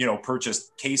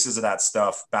 purchased cases of that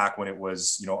stuff back when it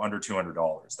was, under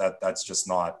 $200. That's just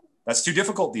not, that's too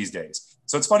difficult these days.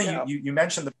 So it's funny, you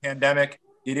mentioned the pandemic.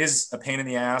 It is a pain in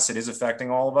the ass. It is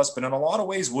affecting all of us. But in a lot of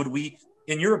ways,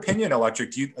 in your opinion,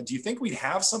 Electric, do you think we'd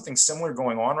have something similar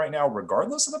going on right now,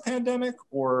 regardless of the pandemic,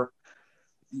 or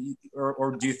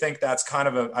do you think that's kind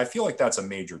of I feel like that's a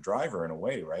major driver in a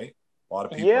way, right? A lot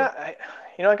of people. Yeah,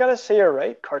 I gotta say you're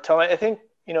right, Cartel. I think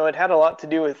it had a lot to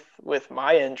do with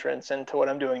my entrance into what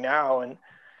I'm doing now, and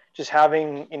just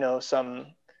having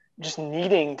just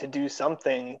needing to do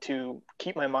something to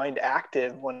keep my mind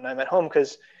active when I'm at home,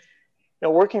 because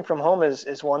working from home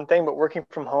is one thing, but working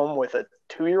from home with a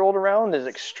 2-year-old around is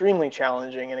extremely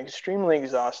challenging and extremely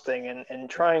exhausting, and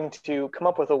trying to come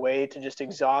up with a way to just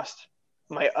exhaust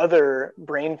my other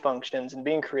brain functions and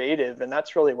being creative. And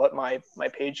that's really what my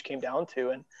page came down to.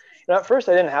 And at first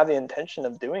I didn't have the intention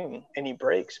of doing any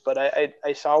breaks, but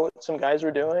I saw what some guys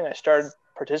were doing. I started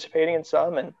participating in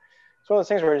some, and it's one of those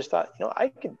things where I just thought, I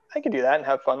could do that and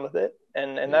have fun with it.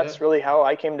 And that's really how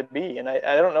I came to be. And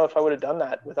I don't know if I would have done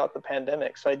that without the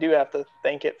pandemic. So I do have to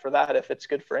thank it for that, if it's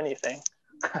good for anything.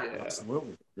 Yeah.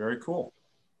 Absolutely. Very cool.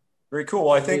 Very cool.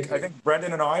 Well, I think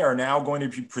Brendan and I are now going to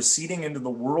be proceeding into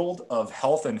the world of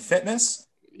health and fitness.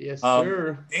 Yes,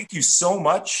 sir. Thank you so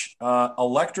much.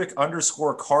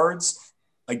 Electric_cards.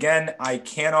 Again,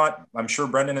 I'm sure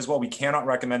Brendan as well, we cannot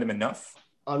recommend him enough.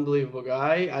 Unbelievable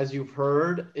guy. As you've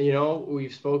heard,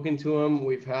 we've spoken to him,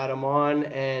 we've had him on,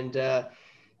 and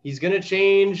he's going to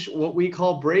change what we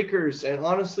call breakers. And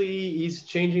honestly, he's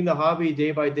changing the hobby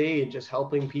day by day and just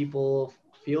helping people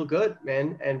feel good,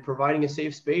 man, and providing a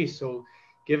safe space. So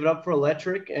give it up for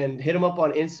Electric, and hit him up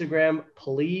on Instagram,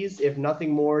 please, if nothing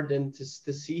more than to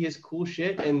see his cool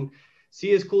shit and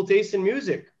see his cool taste in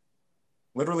music.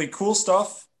 Literally cool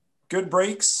stuff, good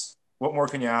breaks. What more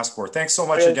can you ask for? Thanks so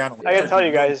much again. I got to tell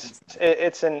you guys,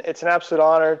 it's an absolute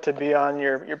honor to be on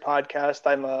your podcast.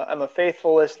 I'm a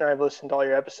faithful listener. I've listened to all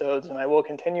your episodes, and I will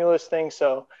continue listening.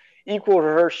 So equal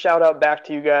reverse shout out back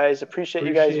to you guys. Appreciate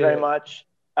you guys very much.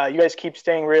 You guys keep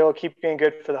staying real, keep being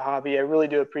good for the hobby. I really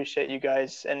do appreciate you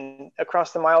guys. And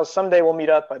across the miles, someday we'll meet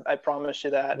up. I promise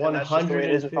you that. And that's just the way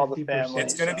it is with all the family.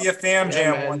 It's going to be a fam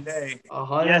jam one day.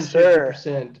 150%. Yes, sir.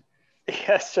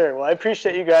 Yes, sir. Well, I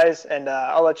appreciate you guys, and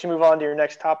I'll let you move on to your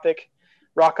next topic.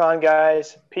 Rock on,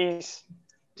 guys. Peace.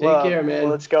 Take care, man.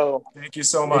 Well, let's go. Thank you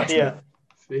so much.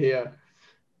 See ya.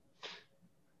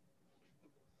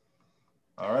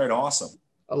 All right, awesome.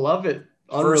 I love it.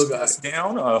 First guest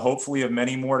down, hopefully of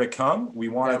many more to come. We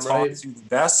want to talk to the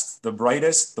best, the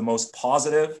brightest, the most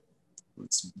positive.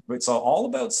 It's all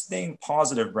about staying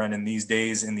positive, Brendan, these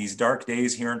days. In these dark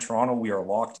days here in Toronto, we are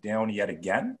locked down yet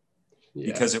again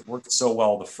because it worked so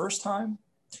well the first time.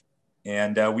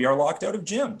 And we are locked out of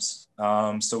gyms.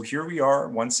 So here we are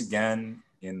once again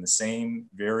in the same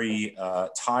very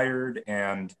tired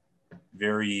and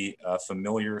very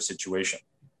familiar situation.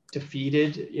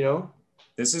 Defeated,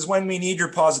 This is when we need your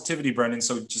positivity, Brendan.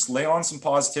 So just lay on some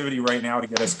positivity right now to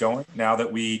get us going, now that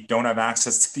we don't have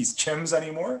access to these gyms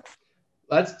anymore.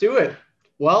 Let's do it.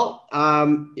 Well, I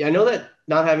know that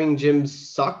not having gyms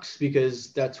sucks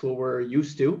because that's what we're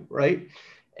used to, right?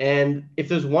 And if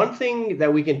there's one thing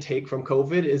that we can take from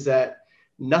COVID is that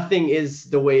nothing is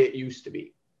the way it used to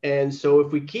be. And so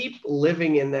if we keep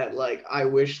living in that, like, I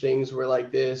wish things were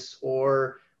like this,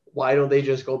 or why don't they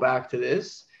just go back to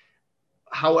this?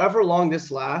 However long this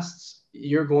lasts,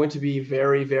 you're going to be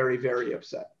very, very, very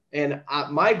upset. And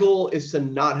my goal is to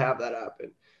not have that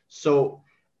happen. So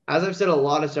as I've said a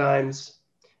lot of times,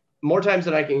 more times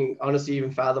than I can honestly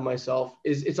even fathom myself,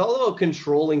 is it's all about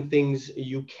controlling things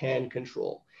you can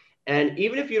control. And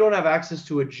even if you don't have access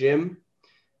to a gym,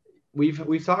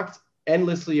 we've talked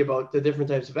endlessly about the different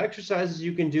types of exercises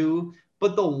you can do.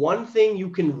 But the one thing you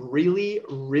can really,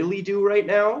 really do right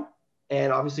now,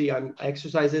 and obviously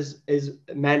exercise is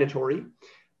mandatory,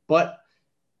 but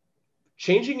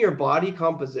changing your body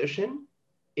composition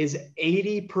is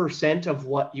 80% of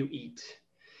what you eat.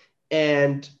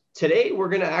 And today we're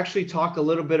going to actually talk a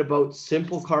little bit about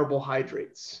simple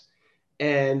carbohydrates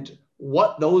and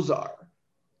what those are.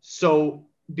 So,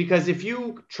 because if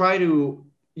you try to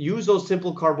use those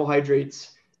simple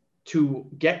carbohydrates to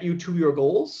get you to your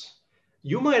goals,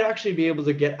 you might actually be able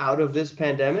to get out of this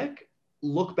pandemic,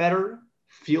 look better,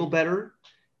 feel better,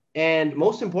 and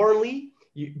most importantly,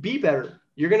 be better.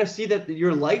 You're going to see that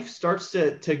your life starts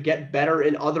to get better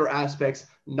in other aspects,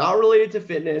 not related to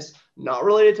fitness, not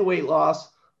related to weight loss.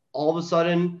 All of a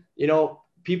sudden,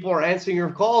 people are answering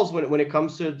your calls when it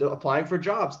comes to applying for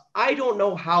jobs. I don't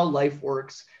know how life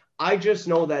works. I just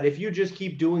know that if you just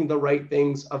keep doing the right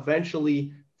things,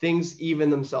 eventually things even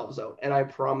themselves out. And I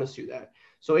promise you that.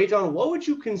 So, Eitan, what would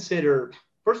you consider?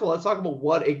 First of all, let's talk about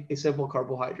what a simple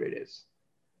carbohydrate is.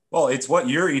 Well, it's what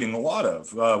you're eating a lot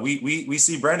of. We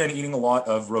see Brendan eating a lot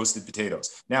of roasted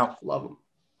potatoes. Now, love them.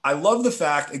 I love the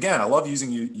fact, again, I love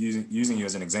using you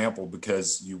as an example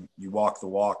because you walk the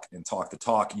walk and talk the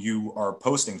talk. You are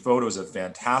posting photos of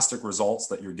fantastic results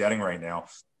that you're getting right now.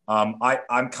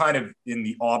 I'm kind of in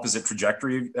the opposite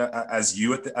trajectory as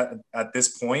you at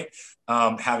this point.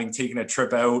 Having taken a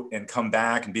trip out and come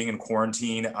back and being in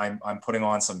quarantine, I'm putting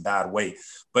on some bad weight.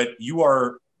 But you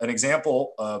are an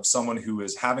example of someone who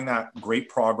is having that great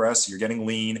progress. You're getting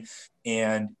lean,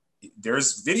 and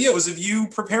there's videos of you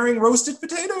preparing roasted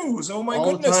potatoes. Oh my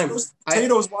all goodness, the time. roasted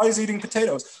potatoes. Why is eating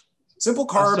potatoes? Simple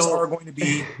carbs are going to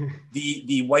be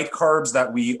the white carbs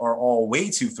that we are all way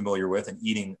too familiar with and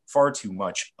eating far too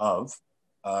much of.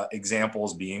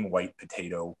 Examples being white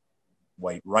potato,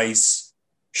 white rice.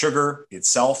 Sugar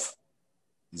itself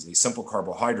is a simple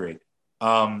carbohydrate.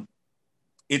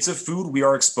 It's a food we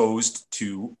are exposed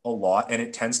to a lot, and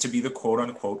it tends to be the quote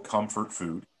unquote comfort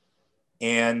food.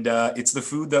 And it's the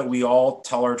food that we all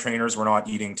tell our trainers we're not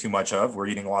eating too much of. We're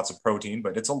eating lots of protein,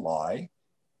 but it's a lie.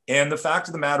 And the fact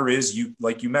of the matter is,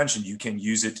 like you mentioned, you can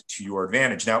use it to your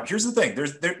advantage. Now, here's the thing.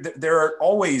 There are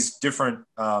always different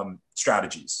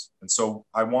strategies. And so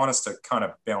I want us to kind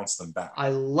of bounce them back. I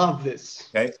love this.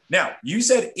 Okay. Now, you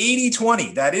said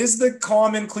 80-20. That is the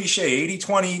common cliche,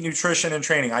 80-20 nutrition and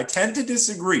training. I tend to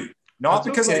disagree. Not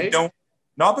because I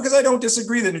don't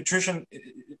disagree that nutrition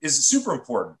is super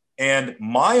important. And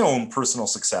my own personal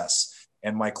success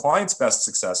and my clients' best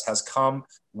success has come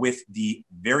with the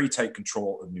very tight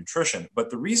control of nutrition.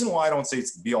 But the reason why I don't say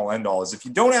it's the be all end all is if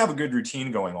you don't have a good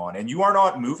routine going on and you are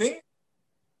not moving,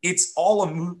 it's all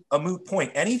a moot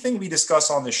point. Anything we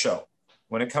discuss on this show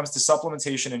when it comes to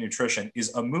supplementation and nutrition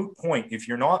is a moot point if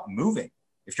you're not moving,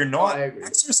 if you're not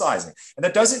exercising. And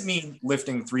that doesn't mean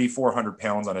lifting 300-400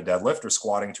 pounds on a deadlift or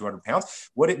squatting 200 pounds.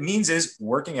 What it means is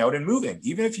working out and moving.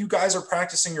 Even if you guys are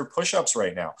practicing your push-ups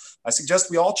right now, I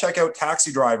suggest we all check out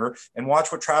Taxi Driver and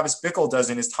watch what Travis Bickle does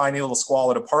in his tiny little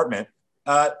squalid apartment.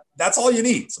 That's all you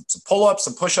need. Some pull-ups,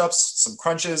 some push-ups, some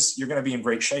crunches. You're going to be in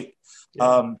great shape.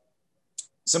 Yeah.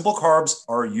 Simple carbs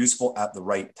are useful at the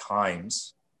right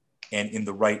times and in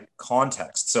the right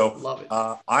context. So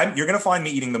you're going to find me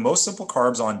eating the most simple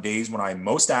carbs on days when I'm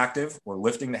most active or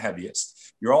lifting the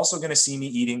heaviest. You're also going to see me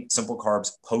eating simple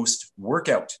carbs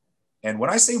post-workout. And when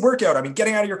I say workout, I mean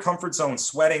getting out of your comfort zone,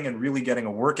 sweating and really getting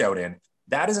a workout in.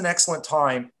 That is an excellent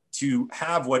time to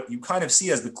have what you kind of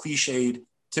see as the cliched,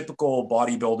 typical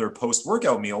bodybuilder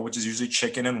post-workout meal, which is usually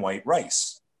chicken and white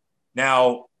rice.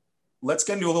 Now, let's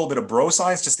get into a little bit of bro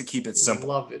science just to keep it simple.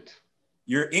 Love it.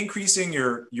 You're increasing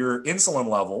your insulin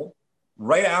level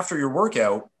right after your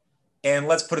workout. And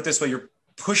let's put it this way, you're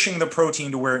pushing the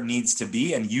protein to where it needs to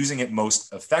be and using it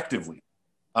most effectively.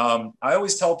 I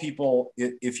always tell people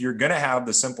if you're going to have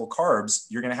the simple carbs,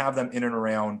 you're going to have them in and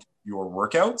around your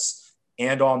workouts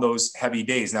and on those heavy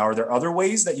days. Now, are there other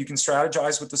ways that you can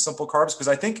strategize with the simple carbs? Because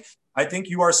I think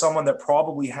you are someone that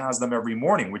probably has them every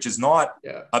morning, which is not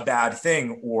a bad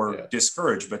thing or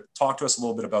discouraged, but talk to us a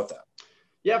little bit about that.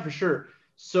 Yeah, for sure.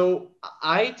 So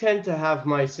I tend to have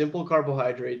my simple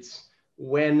carbohydrates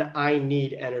when I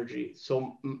need energy.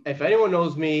 So if anyone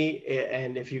knows me,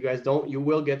 and if you guys don't, you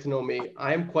will get to know me.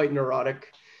 I am quite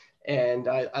neurotic and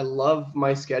I love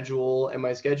my schedule, and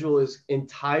my schedule is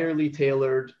entirely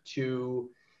tailored to,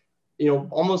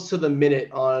 almost to the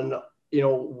minute on,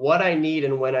 what I need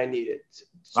and when I need it.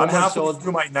 I'm halfway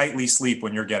through my nightly sleep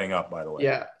when you're getting up, by the way.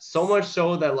 Yeah. So much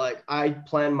so that I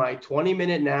plan my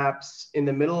 20-minute naps in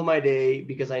the middle of my day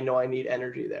because I know I need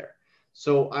energy there.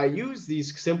 So I use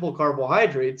these simple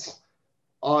carbohydrates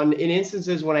in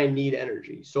instances when I need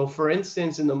energy. So for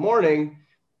instance, in the morning,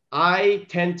 I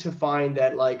tend to find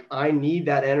that I need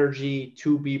that energy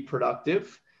to be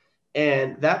productive.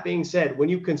 And that being said, when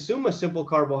you consume a simple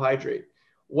carbohydrate,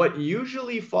 what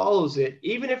usually follows it,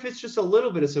 even if it's just a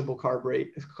little bit of simple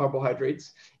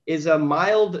carbohydrates, is a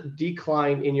mild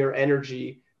decline in your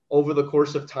energy over the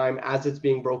course of time as it's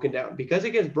being broken down. Because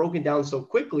it gets broken down so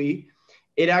quickly,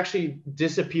 it actually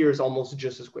disappears almost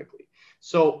just as quickly.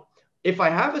 So if I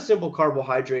have a simple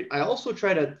carbohydrate, I also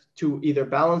try to either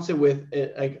balance it with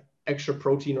like extra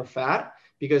protein or fat,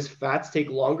 because fats take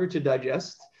longer to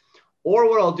digest. Or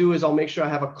what I'll do is I'll make sure I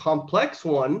have a complex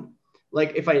one.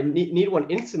 Like if I need one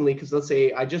instantly, because let's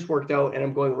say I just worked out and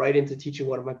I'm going right into teaching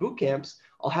one of my boot camps,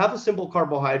 I'll have a simple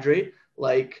carbohydrate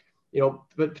like,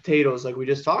 potatoes, like we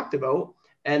just talked about.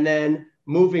 And then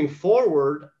moving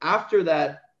forward after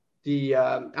that,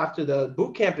 after the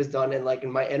boot camp is done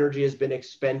and my energy has been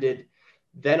expended,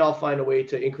 then I'll find a way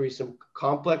to increase some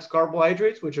complex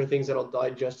carbohydrates, which are things that I'll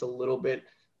digest a little bit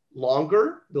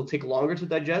longer. They'll take longer to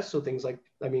digest. So things like,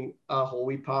 whole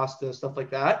wheat pasta, stuff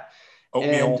like that.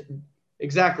 Oatmeal. And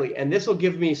exactly. And this will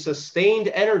give me sustained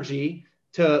energy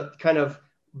to kind of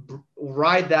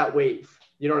ride that wave.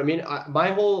 You know what I mean?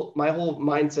 My whole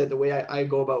mindset, the way I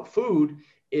go about food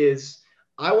is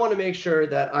I want to make sure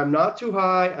that I'm not too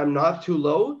high, I'm not too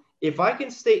low. If I can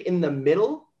stay in the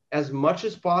middle as much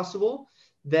as possible,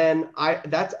 then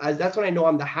that's when I know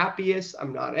I'm the happiest.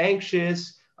 I'm not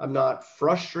anxious. I'm not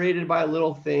frustrated by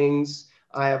little things.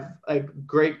 I have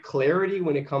great clarity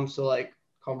when it comes to like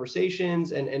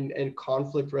conversations and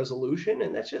conflict resolution.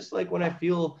 And that's just like when I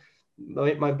feel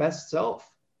my best self.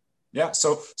 Yeah.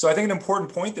 So I think an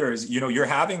important point there is, you're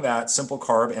having that simple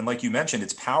carb. And like you mentioned,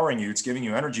 it's powering you, it's giving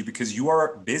you energy because you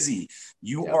are busy.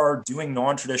 You are doing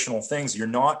non-traditional things. You're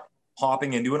not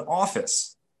hopping into an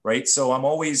office, right? So I'm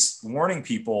always warning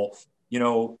people,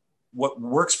 what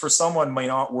works for someone might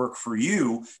not work for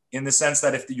you, in the sense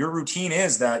that if your routine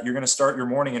is that you're going to start your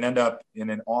morning and end up in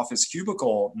an office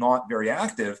cubicle, not very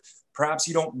active, perhaps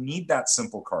you don't need that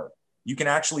simple carb. You can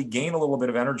actually gain a little bit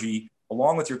of energy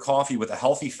along with your coffee with a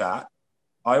healthy fat.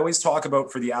 I always talk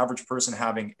about, for the average person,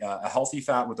 having a healthy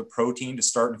fat with a protein to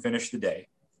start and finish the day,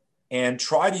 and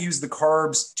try to use the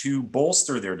carbs to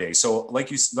bolster their day. So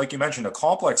like you mentioned, a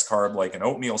complex carb like an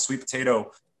oatmeal, sweet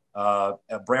potato,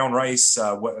 brown rice,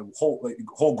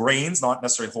 whole grains, not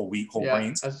necessarily whole wheat, whole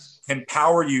grains, can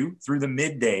power you through the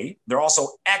midday. They're also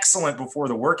excellent before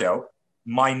the workout.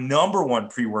 My number one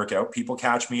pre-workout, people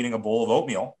catch me eating a bowl of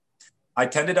oatmeal. I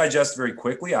tend to digest very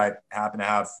quickly. I happen to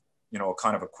have,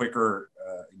 kind of a quicker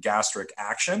gastric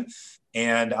action,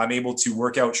 and I'm able to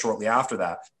work out shortly after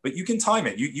that. But you can time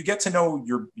it. You get to know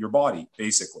your body,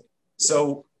 basically.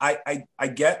 So I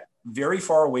get very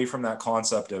far away from that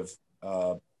concept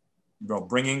of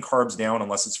bringing carbs down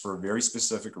unless it's for a very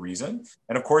specific reason.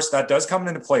 And of course, that does come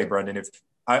into play, Brendan.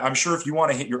 I'm sure if you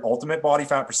want to hit your ultimate body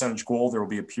fat percentage goal, there will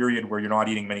be a period where you're not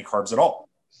eating many carbs at all.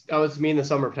 Oh, it's me in the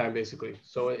summertime, basically.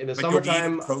 So in the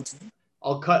summertime,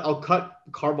 I'll cut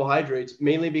carbohydrates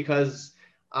mainly because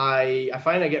I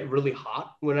find I get really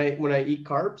hot when I eat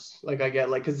carbs. Like I get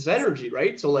because it's energy,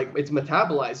 right? So like it's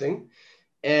metabolizing,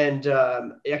 and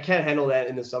I can't handle that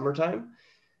in the summertime.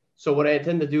 So what I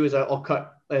tend to do is I'll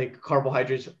cut like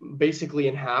carbohydrates basically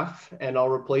in half, and I'll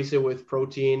replace it with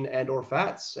protein and or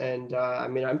fats. And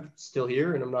I'm still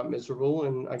here, and I'm not miserable,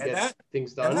 and I get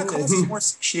things done. And that causes more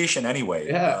satiation anyway.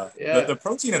 Yeah. The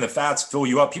protein and the fats fill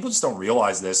you up. People just don't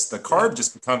realize this. The carb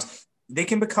just they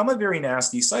can become a very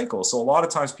nasty cycle. So a lot of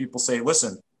times people say,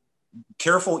 listen,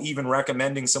 careful even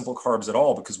recommending simple carbs at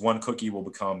all, because one cookie will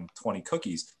become 20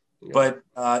 cookies. Yeah. But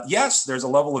yes, there's a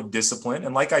level of discipline.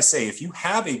 And like I say, if you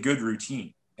have a good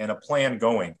routine and a plan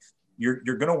going, you're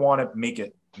going to want to make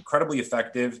it incredibly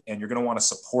effective, and you're going to want to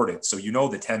support it. So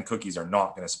the 10 cookies are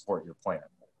not going to support your plan.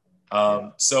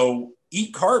 So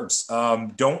eat carbs.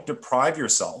 Don't deprive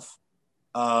yourself.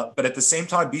 But at the same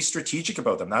time, be strategic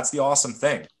about them. That's the awesome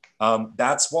thing.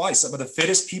 That's why some of the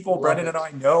fittest people, Brendan and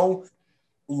I know,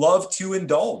 love to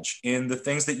indulge in the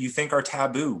things that you think are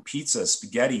taboo: pizza,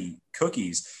 spaghetti,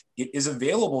 cookies. It is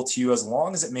available to you as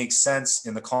long as it makes sense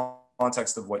in the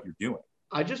context of what you're doing.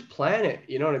 I just plan it,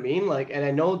 you know what I mean? And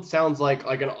I know it sounds like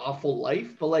an awful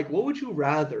life, but what would you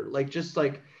rather? Just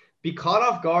be caught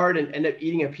off guard and end up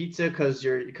eating a pizza because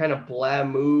you're kind of blah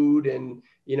mood, and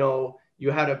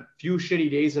you had a few shitty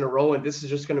days in a row, and this is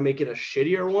just going to make it a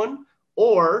shittier one?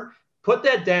 Or put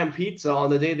that damn pizza on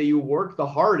the day that you worked the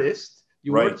hardest,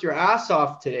 worked your ass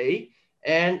off today,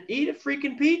 and eat a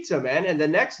freaking pizza, man. And the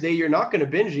next day you're not going to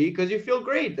binge eat because you feel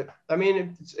great. I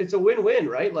mean, it's a win-win,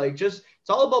 right? It's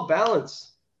all about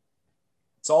balance.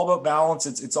 It's all about balance.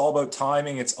 It's all about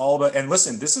timing. It's all about, and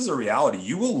listen, this is a reality.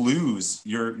 You will lose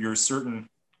your certain,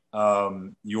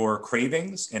 your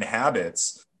cravings and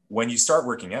habits when you start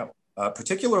working out,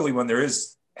 particularly when there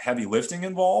is heavy lifting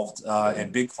involved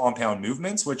and big compound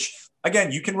movements, which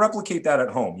again, you can replicate that at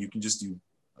home. You can just do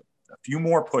a few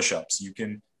more push-ups. You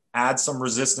can add some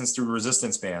resistance through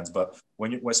resistance bands. But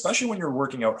especially when you're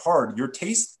working out hard, your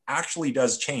taste actually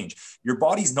does change. Your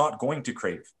body's not going to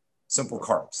crave simple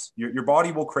carbs. Your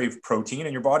body will crave protein,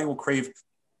 and your body will crave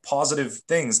positive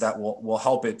things that will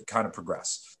help it kind of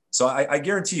progress. So I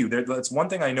guarantee you, that's one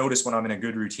thing I notice when I'm in a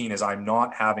good routine is I'm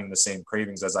not having the same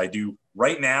cravings as I do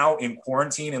right now in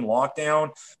quarantine and lockdown,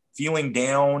 feeling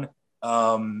down,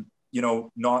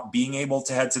 not being able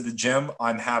to head to the gym.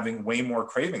 I'm having way more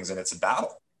cravings, and it's a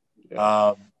battle.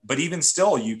 Yeah. But even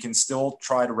still, you can still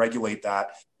try to regulate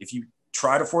that. If you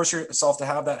try to force yourself to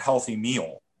have that healthy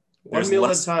meal, one meal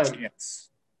at a time. Chance,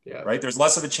 right? There's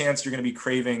less of a chance you're going to be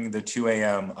craving the 2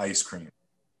 a.m. ice cream,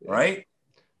 right?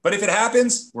 But if it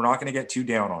happens, we're not going to get too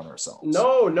down on ourselves.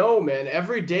 No, man.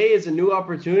 Every day is a new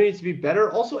opportunity to be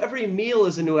better. Also, every meal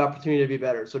is a new opportunity to be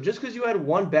better. So just because you had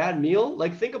one bad meal,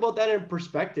 like think about that in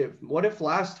perspective. What if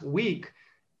last week,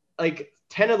 like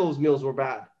 10 of those meals were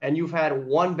bad and you've had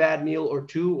one bad meal or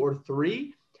 2 or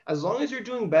 3? As long as you're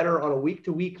doing better on a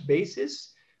week-to-week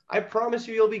basis, I promise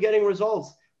you'll be getting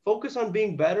results. Focus on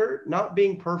being better, not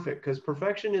being perfect, because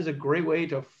perfection is a great way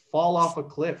to fall off a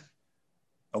cliff.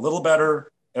 A little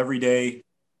better every day.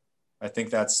 I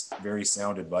think that's very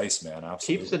sound advice, man.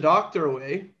 Absolutely. Keeps the doctor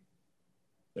away.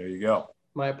 There you go.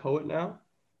 Am I a poet now?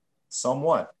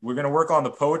 Somewhat. We're going to work on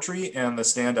the poetry and the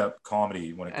stand-up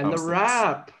comedy when it comes to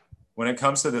rap. When it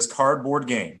comes to this cardboard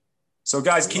game. So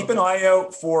guys, keep an eye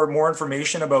out for more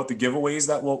information about the giveaways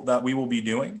that we will be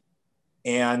doing.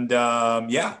 And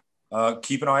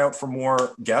keep an eye out for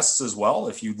more guests as well.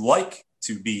 If you'd like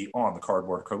to be on the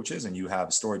Cardboard Coaches and you have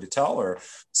a story to tell or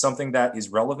something that is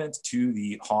relevant to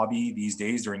the hobby these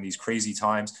days during these crazy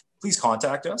times, please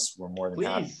contact us. We're more than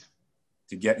happy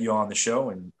to get you on the show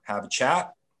and have a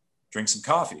chat, drink some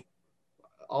coffee.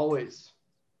 Always.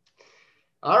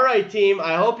 All right, team.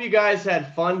 I hope you guys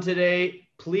had fun today.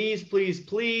 Please, please,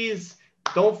 please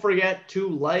don't forget to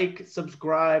like,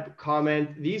 subscribe,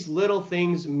 comment. These little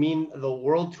things mean the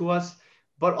world to us.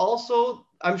 But also,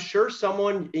 I'm sure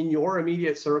someone in your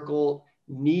immediate circle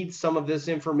needs some of this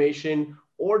information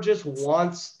or just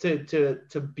wants to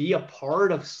be a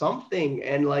part of something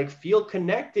and like feel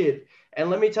connected. And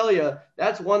let me tell you,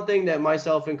 that's one thing that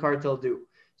myself and Cartel do.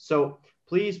 So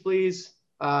please,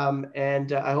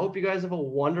 and I hope you guys have a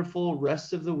wonderful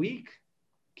rest of the week.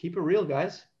 Keep it real,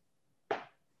 guys.